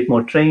informed, a bit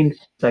more trained,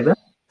 like that.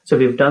 So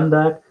we've done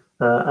that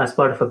as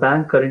part of a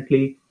bank.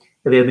 Currently,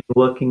 we have been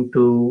working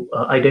to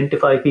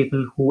identify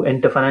people who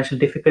enter financial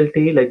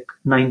difficulty like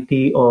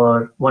 90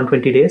 or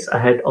 120 days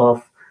ahead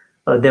of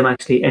them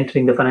actually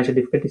entering the financial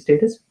difficulty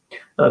status,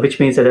 which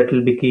means that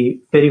will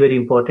be very, very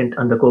important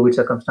under COVID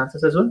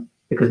circumstances as well,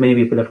 because many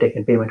people have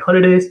taken payment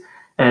holidays,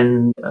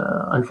 and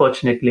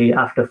unfortunately,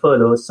 after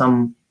furlough,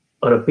 some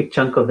or a big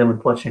chunk of them,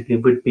 unfortunately,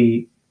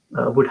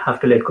 would have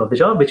to let go of the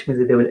job, which means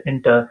that they will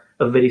enter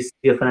a very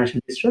severe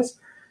financial distress.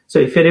 So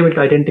if you're able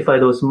to identify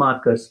those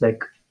markers,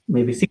 like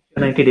maybe 60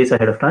 or 90 days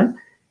ahead of time,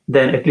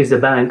 then at least the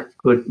bank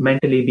could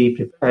mentally be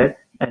prepared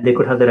and they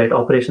could have the right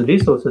operational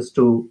resources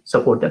to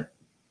support them.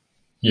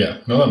 Yeah,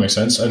 no, that makes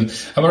sense. And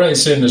am I right in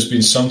saying there's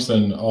been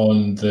something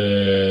on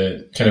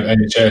the kind of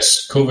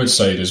NHS COVID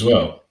side as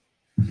well?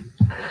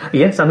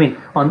 Yes, I mean,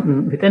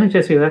 with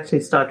NHS, we've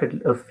actually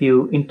started a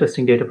few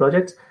interesting data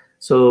projects.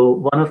 So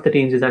one of the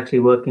teams is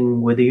actually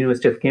working with the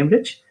University of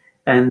Cambridge,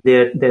 and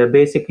they're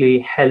basically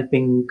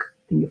helping,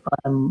 if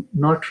I'm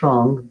not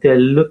wrong, they're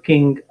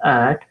looking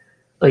at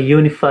a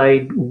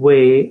unified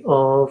way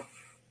of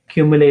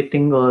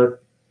accumulating, or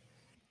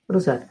what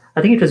was that?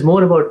 I think it was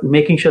more about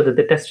making sure that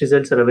the test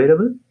results are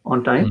available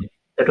on time.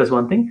 That was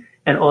one thing.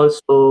 And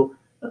also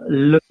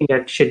looking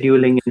at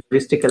scheduling and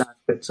logistical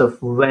aspects of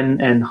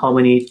when and how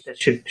many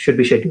tests should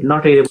be scheduled.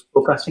 Not really about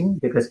forecasting,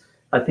 because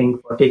I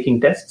think for taking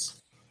tests,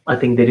 I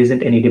think there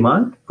isn't any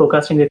demand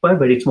forecasting required,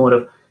 but it's more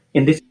of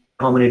in this area,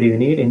 how many do you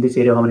need? In this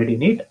area, how many do you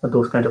need?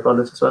 Those kinds of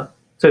problems as well.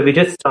 So we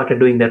just started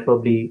doing that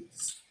probably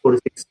 4 to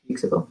 6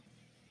 weeks ago.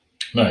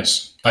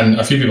 Nice. And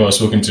a few people I've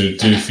spoken to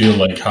do feel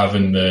like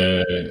having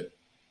the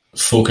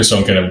focus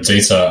on kind of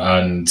data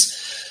and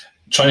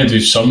trying to do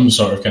some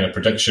sort of kind of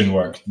prediction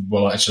work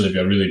will actually be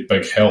a really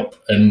big help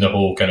in the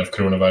whole kind of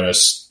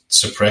coronavirus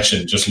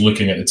suppression, just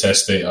looking at the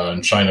test data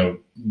and trying to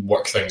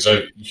work things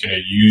out, kind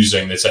of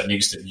using the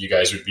techniques that you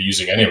guys would be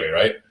using anyway,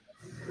 right?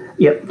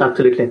 Yeah,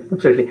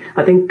 absolutely.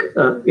 I think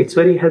it's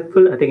very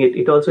helpful. I think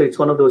it's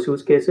one of those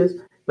use cases,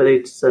 whether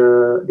it's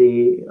you're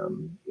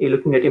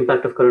looking at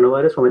impact of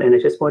coronavirus from an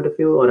NHS point of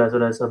view, or as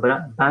well as a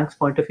bank's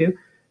point of view,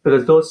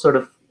 because those sort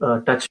of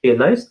touch real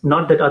lives.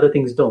 Not that other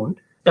things don't.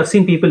 I've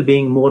seen people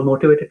being more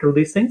motivated to do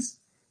these things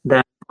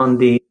than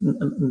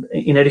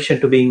in addition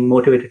to being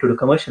motivated to do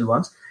commercial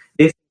ones.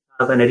 They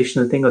have an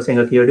additional thing of saying,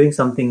 okay, you're doing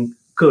something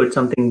good,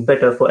 something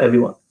better for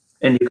everyone,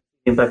 and you can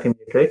impact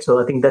immediate, right? So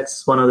I think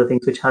that's one of the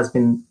things which has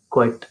been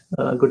quite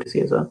good to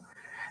see as well.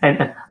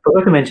 And I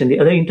forgot to mention, the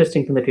other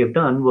interesting thing that we've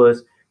done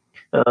was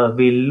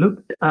we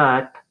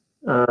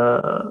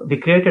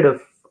created a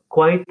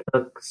quite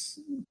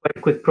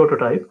quick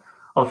prototype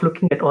of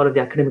looking at all of the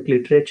academic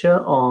literature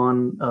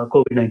on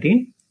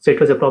COVID-19. So it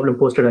was a problem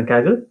posted on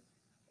Kaggle.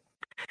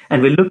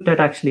 And we looked at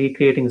actually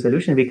creating a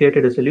solution. We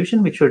created a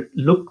solution which would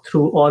look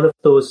through all of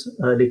those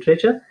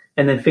literature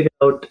and then figure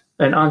out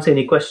and answer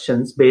any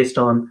questions based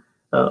on,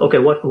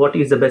 what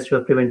is the best way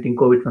of preventing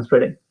COVID from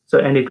spreading? So,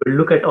 and it would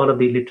look at all of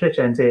the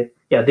literature and say,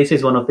 yeah, this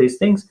is one of these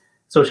things,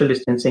 social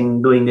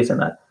distancing, doing this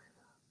and that.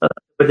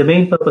 But the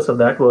main purpose of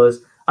that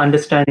was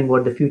understanding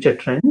what the future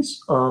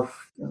trends of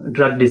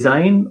drug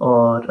design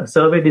or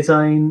survey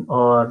design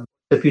or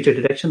the future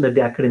direction that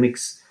the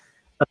academics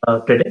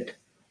predict.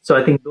 So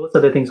I think those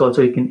are the things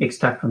also you can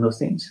extract from those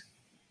things.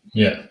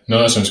 Yeah,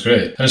 no, that sounds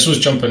great. And I suppose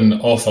jumping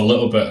off a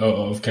little bit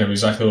of kind of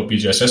exactly what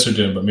BGSS are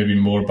doing, but maybe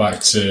more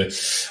back to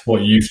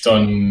what you've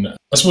done,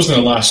 I suppose, in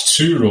the last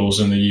 2 roles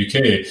in the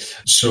UK.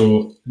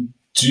 So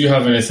do you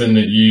have anything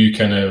that you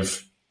kind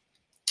of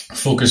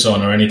focus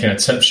on, or any kind of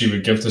tips you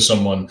would give to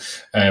someone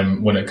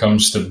when it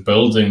comes to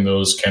building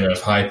those kind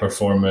of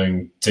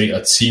high-performing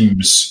data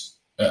teams?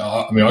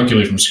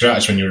 Arguably from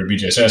scratch when you were at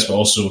BGSS, but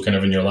also kind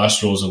of in your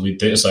last role as a lead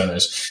data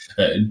scientist.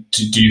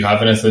 Do you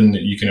have anything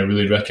that you can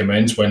really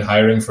recommend when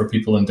hiring for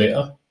people in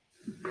data?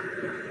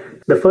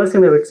 The first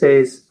thing I would say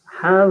is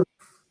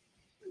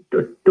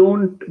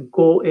don't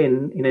go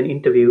in an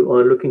interview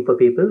or looking for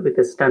people with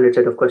a standard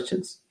set of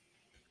questions.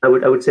 I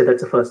would say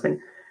that's the first thing,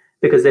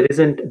 because there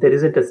isn't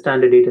a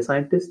standard data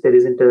scientist, there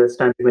isn't a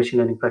standard machine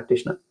learning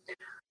practitioner.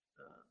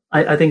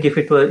 I think if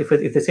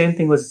the same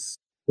thing was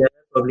there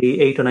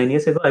probably 8 or 9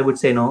 years ago, I would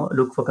say no,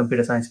 look for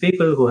computer science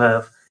people who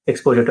have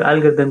exposure to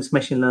algorithms,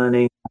 machine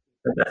learning.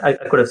 I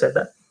could have said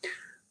that.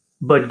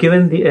 But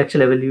given the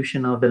actual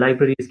evolution of the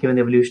libraries, given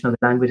the evolution of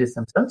the languages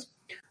themselves,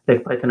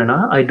 like Python and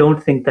R, I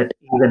don't think that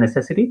is a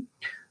necessity.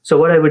 So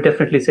what I would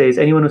definitely say is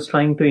anyone who's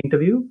trying to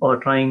interview or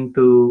trying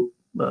to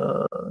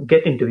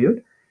get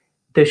interviewed,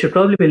 they should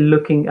probably be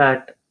looking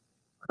at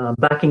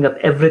backing up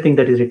everything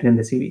that is written in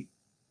the CV.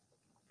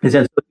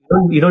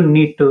 You don't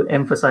need to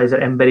emphasize or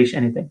embellish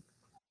anything.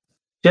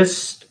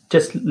 Just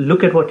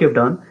look at what you've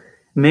done.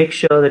 Make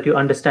sure that you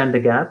understand the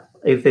gap,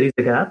 if there is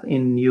a gap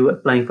in you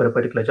applying for a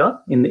particular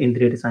job in the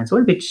data science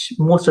world, which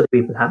most of the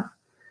people have.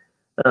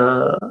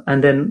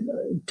 And then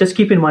just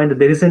keep in mind that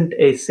there isn't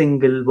a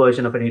single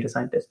version of a data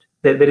scientist.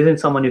 There isn't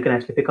someone you can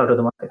actually pick out of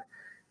the market.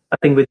 I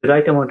think with the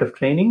right amount of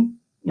training,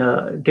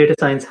 data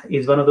science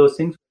is one of those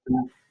things.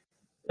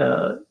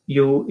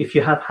 If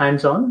you have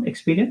hands-on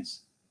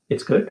experience,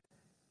 it's good.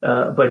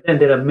 But then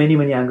there are many,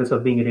 many angles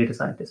of being a data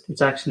scientist.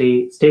 It's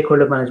actually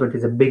stakeholder management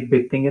is a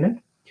big thing in it.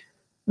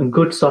 And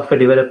good software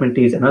development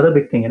is another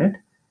big thing in it.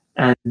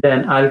 And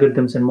then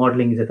algorithms and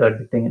modeling is a third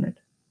big thing in it.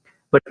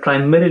 But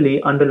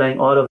primarily underlying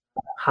all of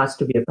that has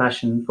to be a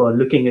passion for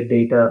looking at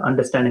data,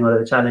 understanding all of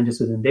the challenges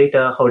within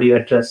data. How do you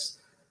use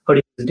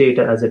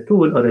data as a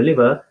tool or a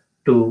lever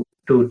to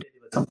deliver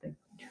something?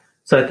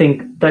 So I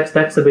think that's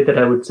the bit that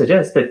I would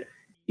suggest, that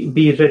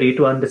be ready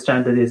to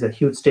understand that there's a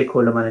huge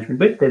stakeholder management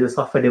bit. There's a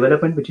software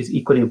development, which is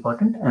equally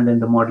important, and then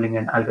the modeling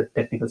and algorithm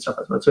technical stuff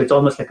as well. So it's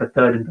almost like a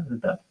third and third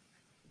and third.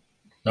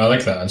 I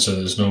like that answer.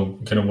 There's no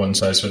kind of one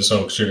size fits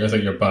all. I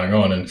think you're bang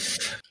on, and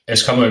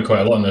it's come out quite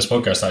a lot in this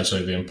podcast,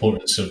 actually, the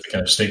importance of the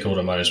kind of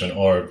stakeholder management,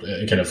 or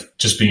kind of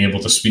just being able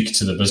to speak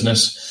to the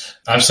business.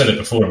 I've said it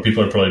before, and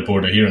people are probably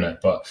bored of hearing it,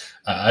 but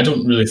I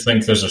don't really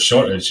think there's a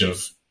shortage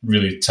of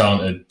really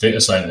talented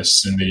data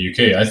scientists in the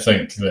UK. I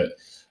think that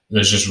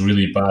there's just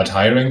really bad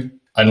hiring.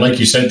 And like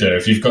you said there,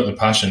 if you've got the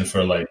passion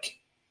for like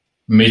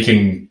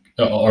making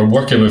or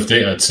working with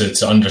data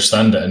to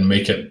understand it and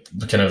make it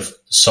kind of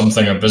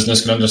something a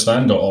business can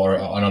understand or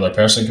another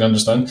person can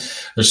understand,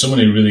 there's so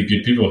many really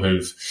good people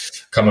who've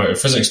come out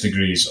of physics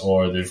degrees,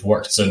 or they've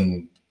worked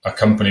in a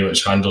company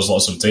which handles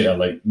lots of data.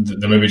 Like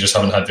they maybe just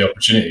haven't had the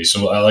opportunity.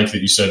 So I like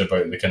that you said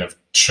about the kind of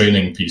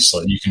training piece.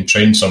 Like you can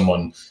train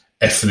someone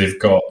if they've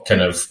got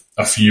kind of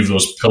a few of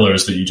those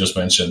pillars that you just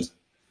mentioned.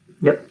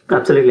 Yep,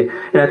 absolutely.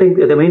 And I think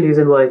the main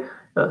reason why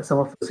there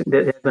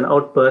has been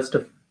outburst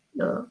of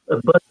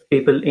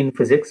people in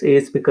physics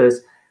is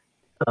because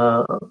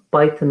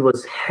Python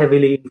was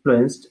heavily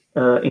influenced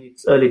in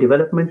its early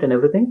development and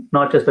everything,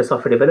 not just by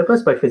software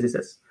developers, but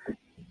physicists.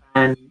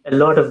 And a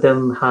lot of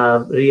them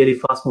have really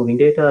fast-moving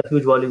data,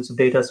 huge volumes of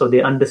data, so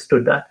they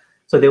understood that.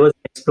 So there was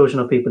an explosion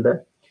of people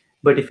there.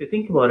 But if you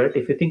think about it,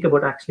 if you think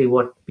about actually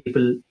what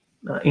people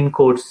in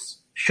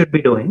quotes, should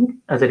be doing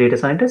as a data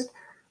scientist,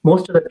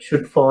 most of that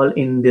should fall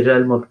in the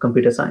realm of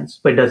computer science,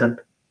 but it doesn't.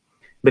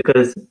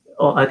 Because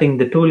I think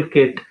the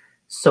toolkit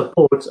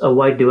supports a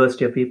wide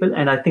diversity of people.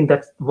 And I think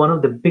that's one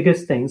of the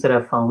biggest things that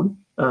I've found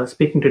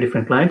speaking to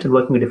different clients and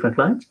working with different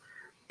clients,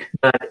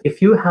 that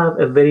if you have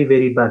a very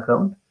varied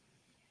background,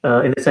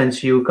 in the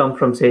sense you come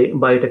from, say,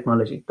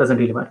 biotechnology, doesn't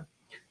really matter.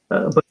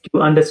 But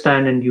you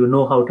understand and you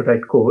know how to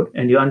write code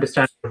and you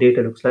understand what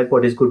data looks like,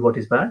 what is good, what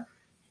is bad.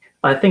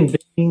 I think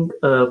bringing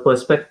a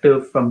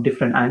perspective from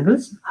different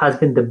angles has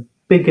been the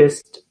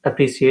biggest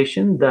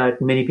appreciation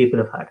that many people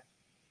have had.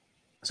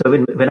 So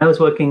when I was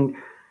working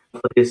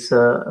for this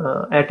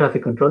air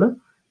traffic controller,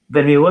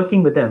 when we were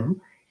working with them,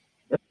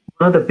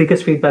 one of the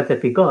biggest feedback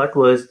that we got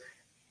was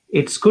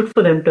it's good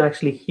for them to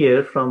actually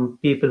hear from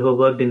people who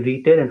worked in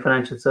retail and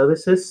financial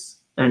services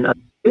and other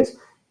areas,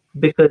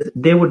 because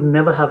they would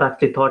never have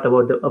actually thought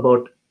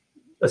about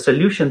a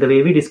solution the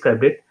way we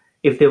described it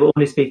if they were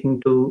only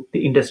speaking to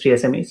the industry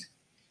SMEs.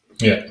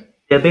 Yeah,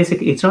 they're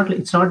basically it's not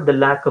a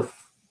lack of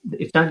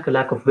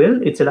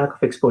will, it's a lack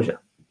of exposure.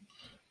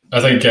 I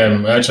think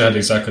I actually had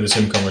exactly the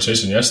same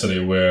conversation yesterday,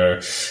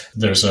 where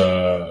there's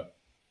a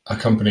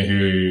company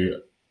who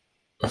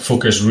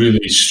focus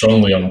really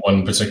strongly on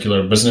one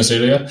particular business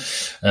area,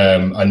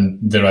 and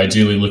they're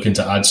ideally looking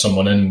to add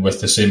someone in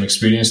with the same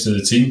experience to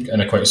the team in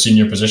a quite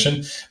senior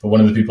position. But one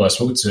of the people I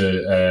spoke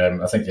to,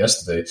 I think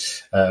yesterday,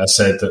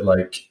 said that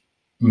like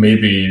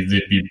maybe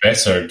they'd be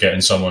better getting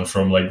someone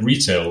from like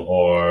retail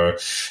or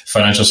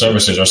financial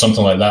services or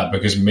something like that,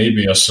 because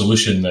maybe a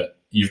solution that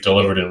you've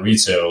delivered in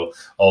retail,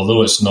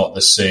 although it's not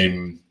the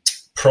same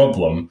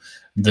problem,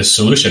 the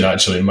solution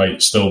actually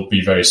might still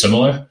be very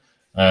similar.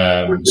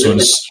 So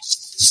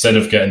instead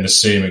of getting the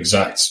same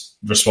exact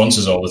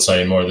responses all the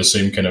time or the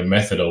same kind of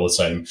method all the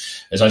time,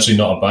 it's actually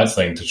not a bad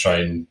thing to try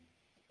and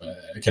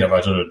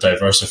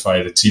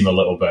diversify the team a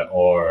little bit,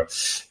 or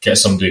get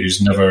somebody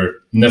who's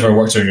never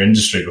worked in your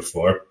industry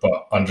before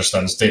but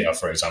understands data,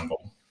 for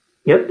example.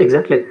 Yep,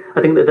 exactly.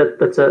 I think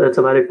that's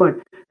a valid point.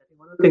 I think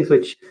one of the things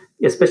which,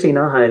 especially in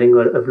our hiring,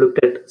 or I've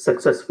looked at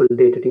successful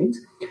data teams,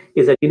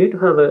 is that you need to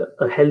have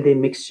a healthy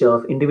mixture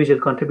of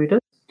individual contributors,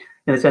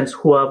 in a sense,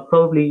 who are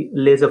probably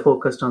laser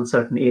focused on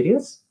certain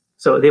areas.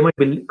 So they might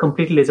be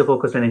completely laser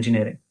focused on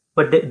engineering,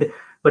 but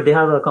they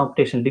have a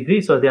computational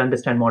degree, so they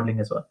understand modeling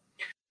as well.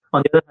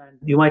 On the other hand,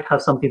 you might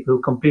have some people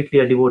who completely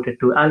are devoted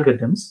to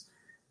algorithms,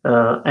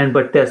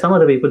 but there are some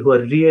other people who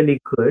are really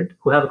good,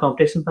 who have a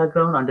computational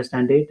background,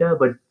 understand data,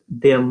 but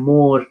they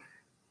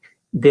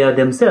are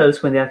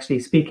themselves when they're actually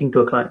speaking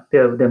to a client. They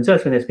are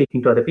themselves when they're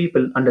speaking to other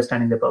people,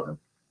 understanding the problem.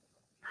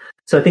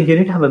 So I think you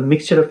need to have a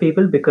mixture of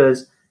people,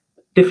 because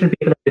different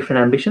people have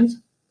different ambitions.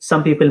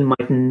 Some people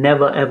might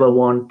never ever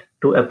want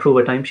to approve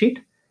a timesheet.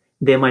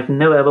 They might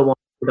never ever want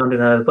to go down to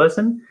another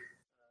person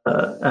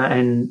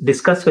and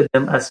discuss with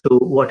them as to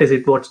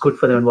what's good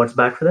for them and what's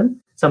bad for them.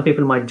 Some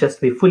people might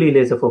just be fully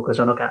laser focused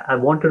on, okay, I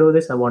want to do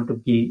this, I want to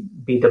be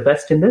the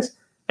best in this,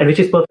 and which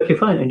is perfectly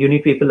fine. And you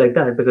need people like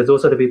that, because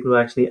those are the people who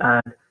actually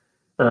add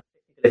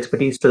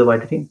expertise to the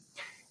wider team.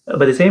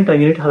 But at the same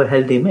time, you need to have a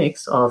healthy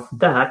mix of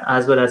that,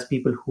 as well as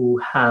people who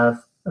have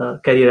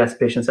career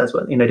aspirations as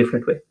well in a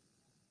different way.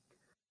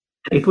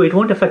 It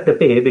won't affect the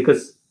pay,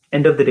 because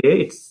end of the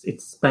day,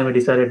 it's primarily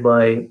decided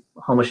by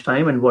how much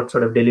time and what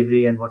sort of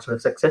delivery and what sort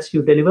of success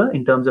you deliver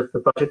in terms of the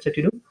projects that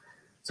you do.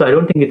 So I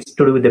don't think it's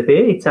to do with the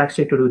pay. It's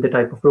actually to do with the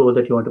type of role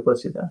that you want to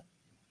pursue there.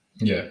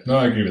 Yeah, no,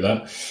 I agree with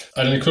that.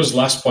 And of course,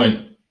 last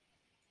point,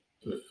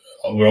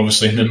 we're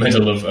obviously in the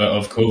middle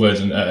of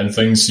COVID, and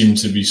things seem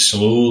to be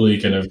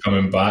slowly kind of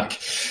coming back.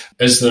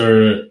 Is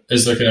there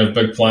kind of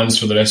big plans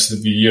for the rest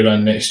of the year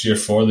and next year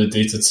for the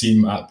data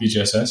team at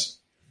BGSS?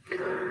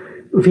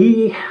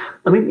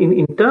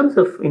 In terms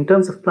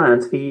of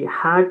plans, we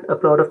had a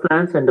lot of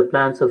plans, and the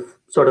plans have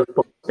sort of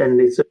paused, and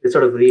it's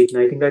sort of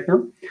reigniting right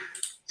now.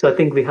 So I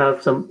think we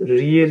have some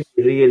really,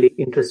 really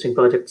interesting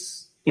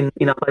projects in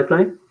our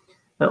pipeline.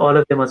 All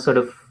of them are sort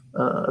of,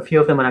 a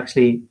few of them are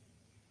actually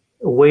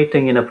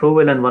waiting in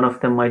approval, and one of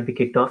them might be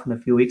kicked off in a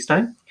few weeks'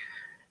 time.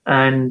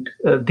 And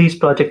these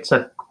projects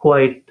are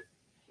quite,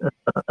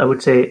 I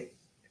would say,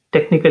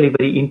 technically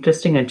very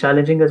interesting and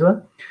challenging as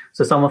well.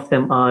 So some of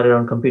them are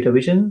around computer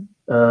vision,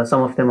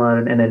 some of them are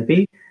in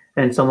NLP,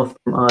 and some of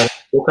them are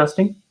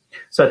forecasting.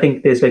 So I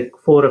think there's like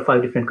 4 or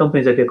 5 different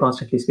companies that we're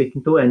constantly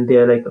speaking to, and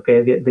they're like,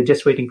 okay, we're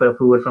just waiting for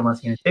approval from our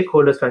senior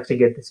stakeholders to actually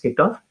get this kicked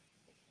off.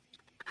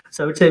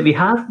 So I would say we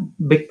have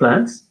big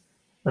plans.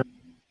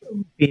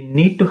 We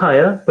need to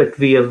hire, but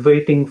we are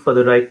waiting for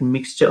the right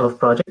mixture of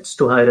projects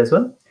to hire as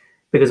well.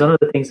 Because one of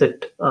the things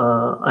that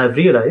I've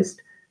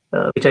realized,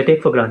 which I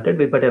take for granted,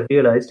 but I've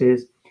realized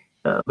is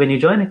when you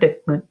join a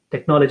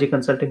technology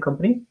consulting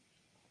company,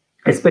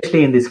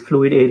 especially in this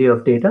fluid area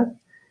of data,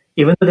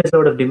 even though there's a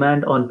lot of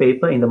demand on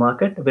paper in the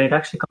market, when it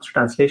actually comes to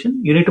translation,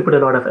 you need to put a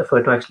lot of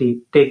effort to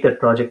actually take that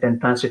project and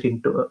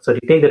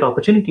take that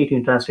opportunity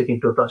to translate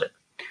into a project.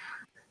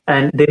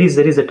 And there is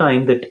a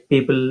time that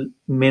people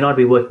may not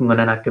be working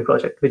on an active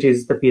project, which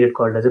is the period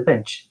called as a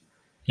bench.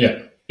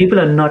 Yeah. People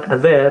are not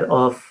aware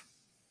of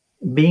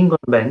being on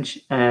bench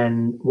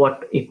and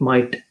what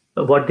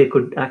they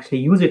could actually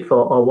use it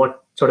for, or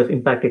what sort of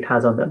impact it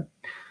has on them.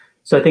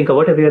 So I think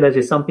what I realized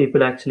is some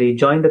people actually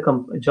join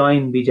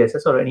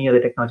BGSS or any other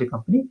technology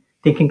company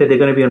thinking that they're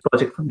going to be on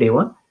project from day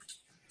one.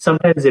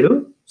 Sometimes they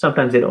do,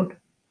 sometimes they don't.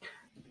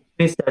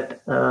 Is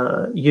that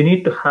you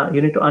need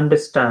to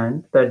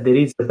understand that there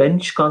is a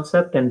bench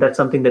concept, and that's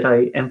something that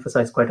I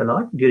emphasize quite a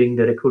lot during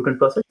the recruitment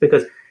process,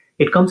 because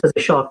it comes as a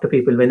shock to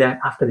people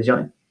after they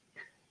join.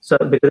 So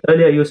because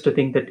earlier I used to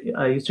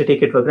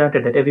take it for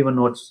granted that everyone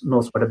knows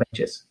what a bench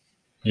is.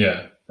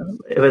 Yeah.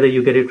 Whether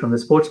you get it from the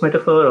sports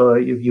metaphor, or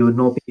you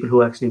know people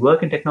who actually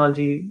work in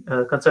technology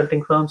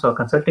consulting firms or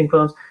consulting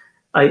firms,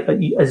 I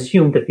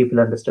assumed that people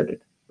understood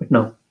it, but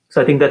no.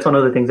 So I think that's one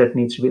of the things that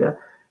needs to be there.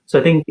 So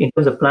I think in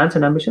terms of plans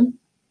and ambition,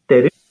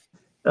 there is.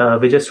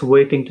 We're just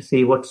waiting to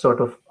see what sort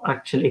of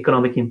actual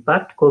economic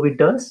impact COVID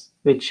does,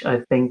 which I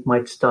think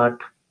might start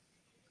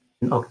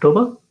in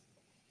October,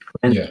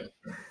 when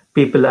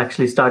people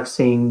actually start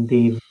seeing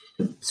the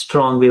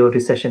strong wave of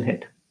recession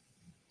hit.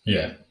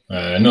 Yeah.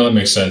 No, that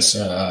makes sense.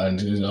 And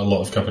a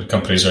lot of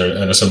companies are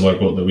in a similar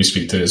boat that we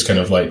speak to. It's kind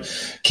of like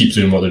keep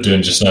doing what they're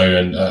doing just now,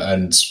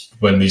 and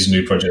when these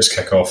new projects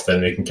kick off,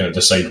 then they can kind of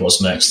decide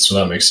what's next. So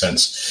that makes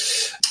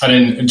sense. And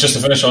then just to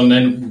finish on,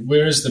 then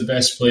where is the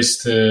best place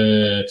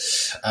to,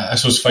 I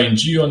suppose,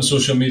 find you on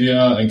social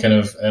media and kind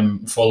of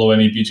follow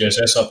any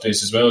BGSS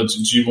updates as well? Do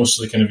you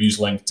mostly kind of use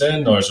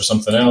LinkedIn, or is there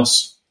something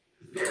else?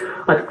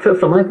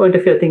 From my point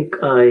of view, I think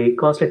I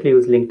constantly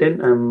use LinkedIn.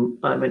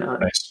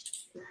 Nice.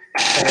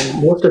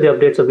 And most of the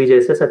updates of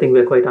BGSS, I think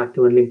we're quite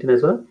active on LinkedIn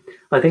as well.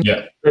 I think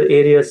there are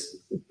areas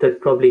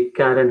that probably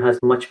Karen has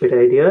much better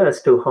idea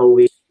as to how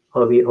we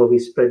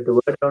spread the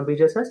word around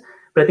BGSS.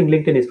 But I think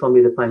LinkedIn is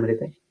probably the primary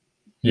thing.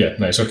 Yeah,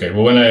 nice. Okay.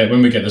 Well,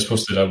 when we get this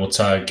posted, I will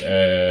tag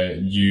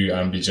you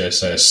and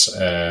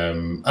BGSS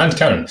and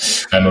Karen,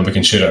 and we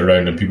can share it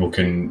around, and people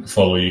can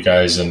follow you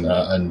guys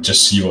and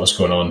just see what's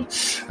going on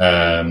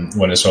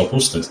when it's all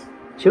posted.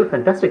 Sure,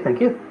 fantastic. Thank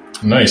you.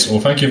 Nice. Well,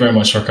 thank you very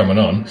much for coming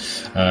on.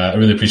 I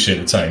really appreciate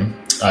the time,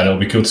 and it'll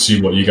be cool to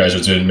see what you guys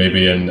are doing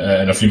maybe in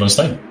a few months'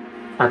 time.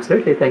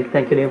 Absolutely. Thank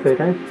you, Liam, for your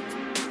time.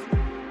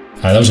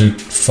 That was a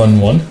fun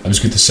one. It was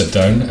good to sit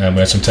down. We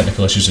had some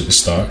technical issues at the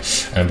start,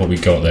 but we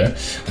got there.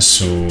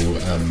 So,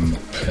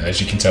 as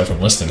you can tell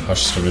from listening,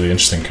 Harsh has a really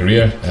interesting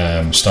career,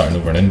 starting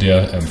over in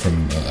India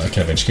from a kind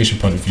of education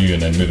point of view,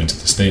 and then moving to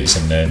the States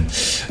and then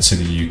to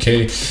the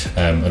UK.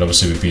 And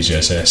obviously with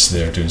BGSS,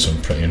 they're doing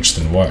some pretty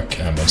interesting work.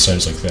 It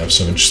sounds like they have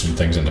some interesting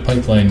things in the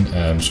pipeline,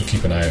 so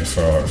keep an eye out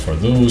for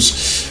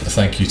those.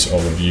 Thank you to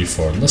all of you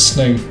for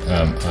listening,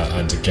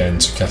 and again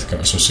to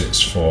Cathcart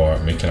Associates for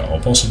making it all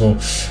possible.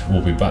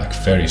 We'll be back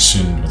very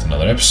soon with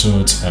another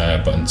episode,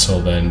 but until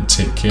then,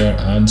 take care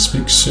and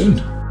speak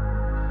soon.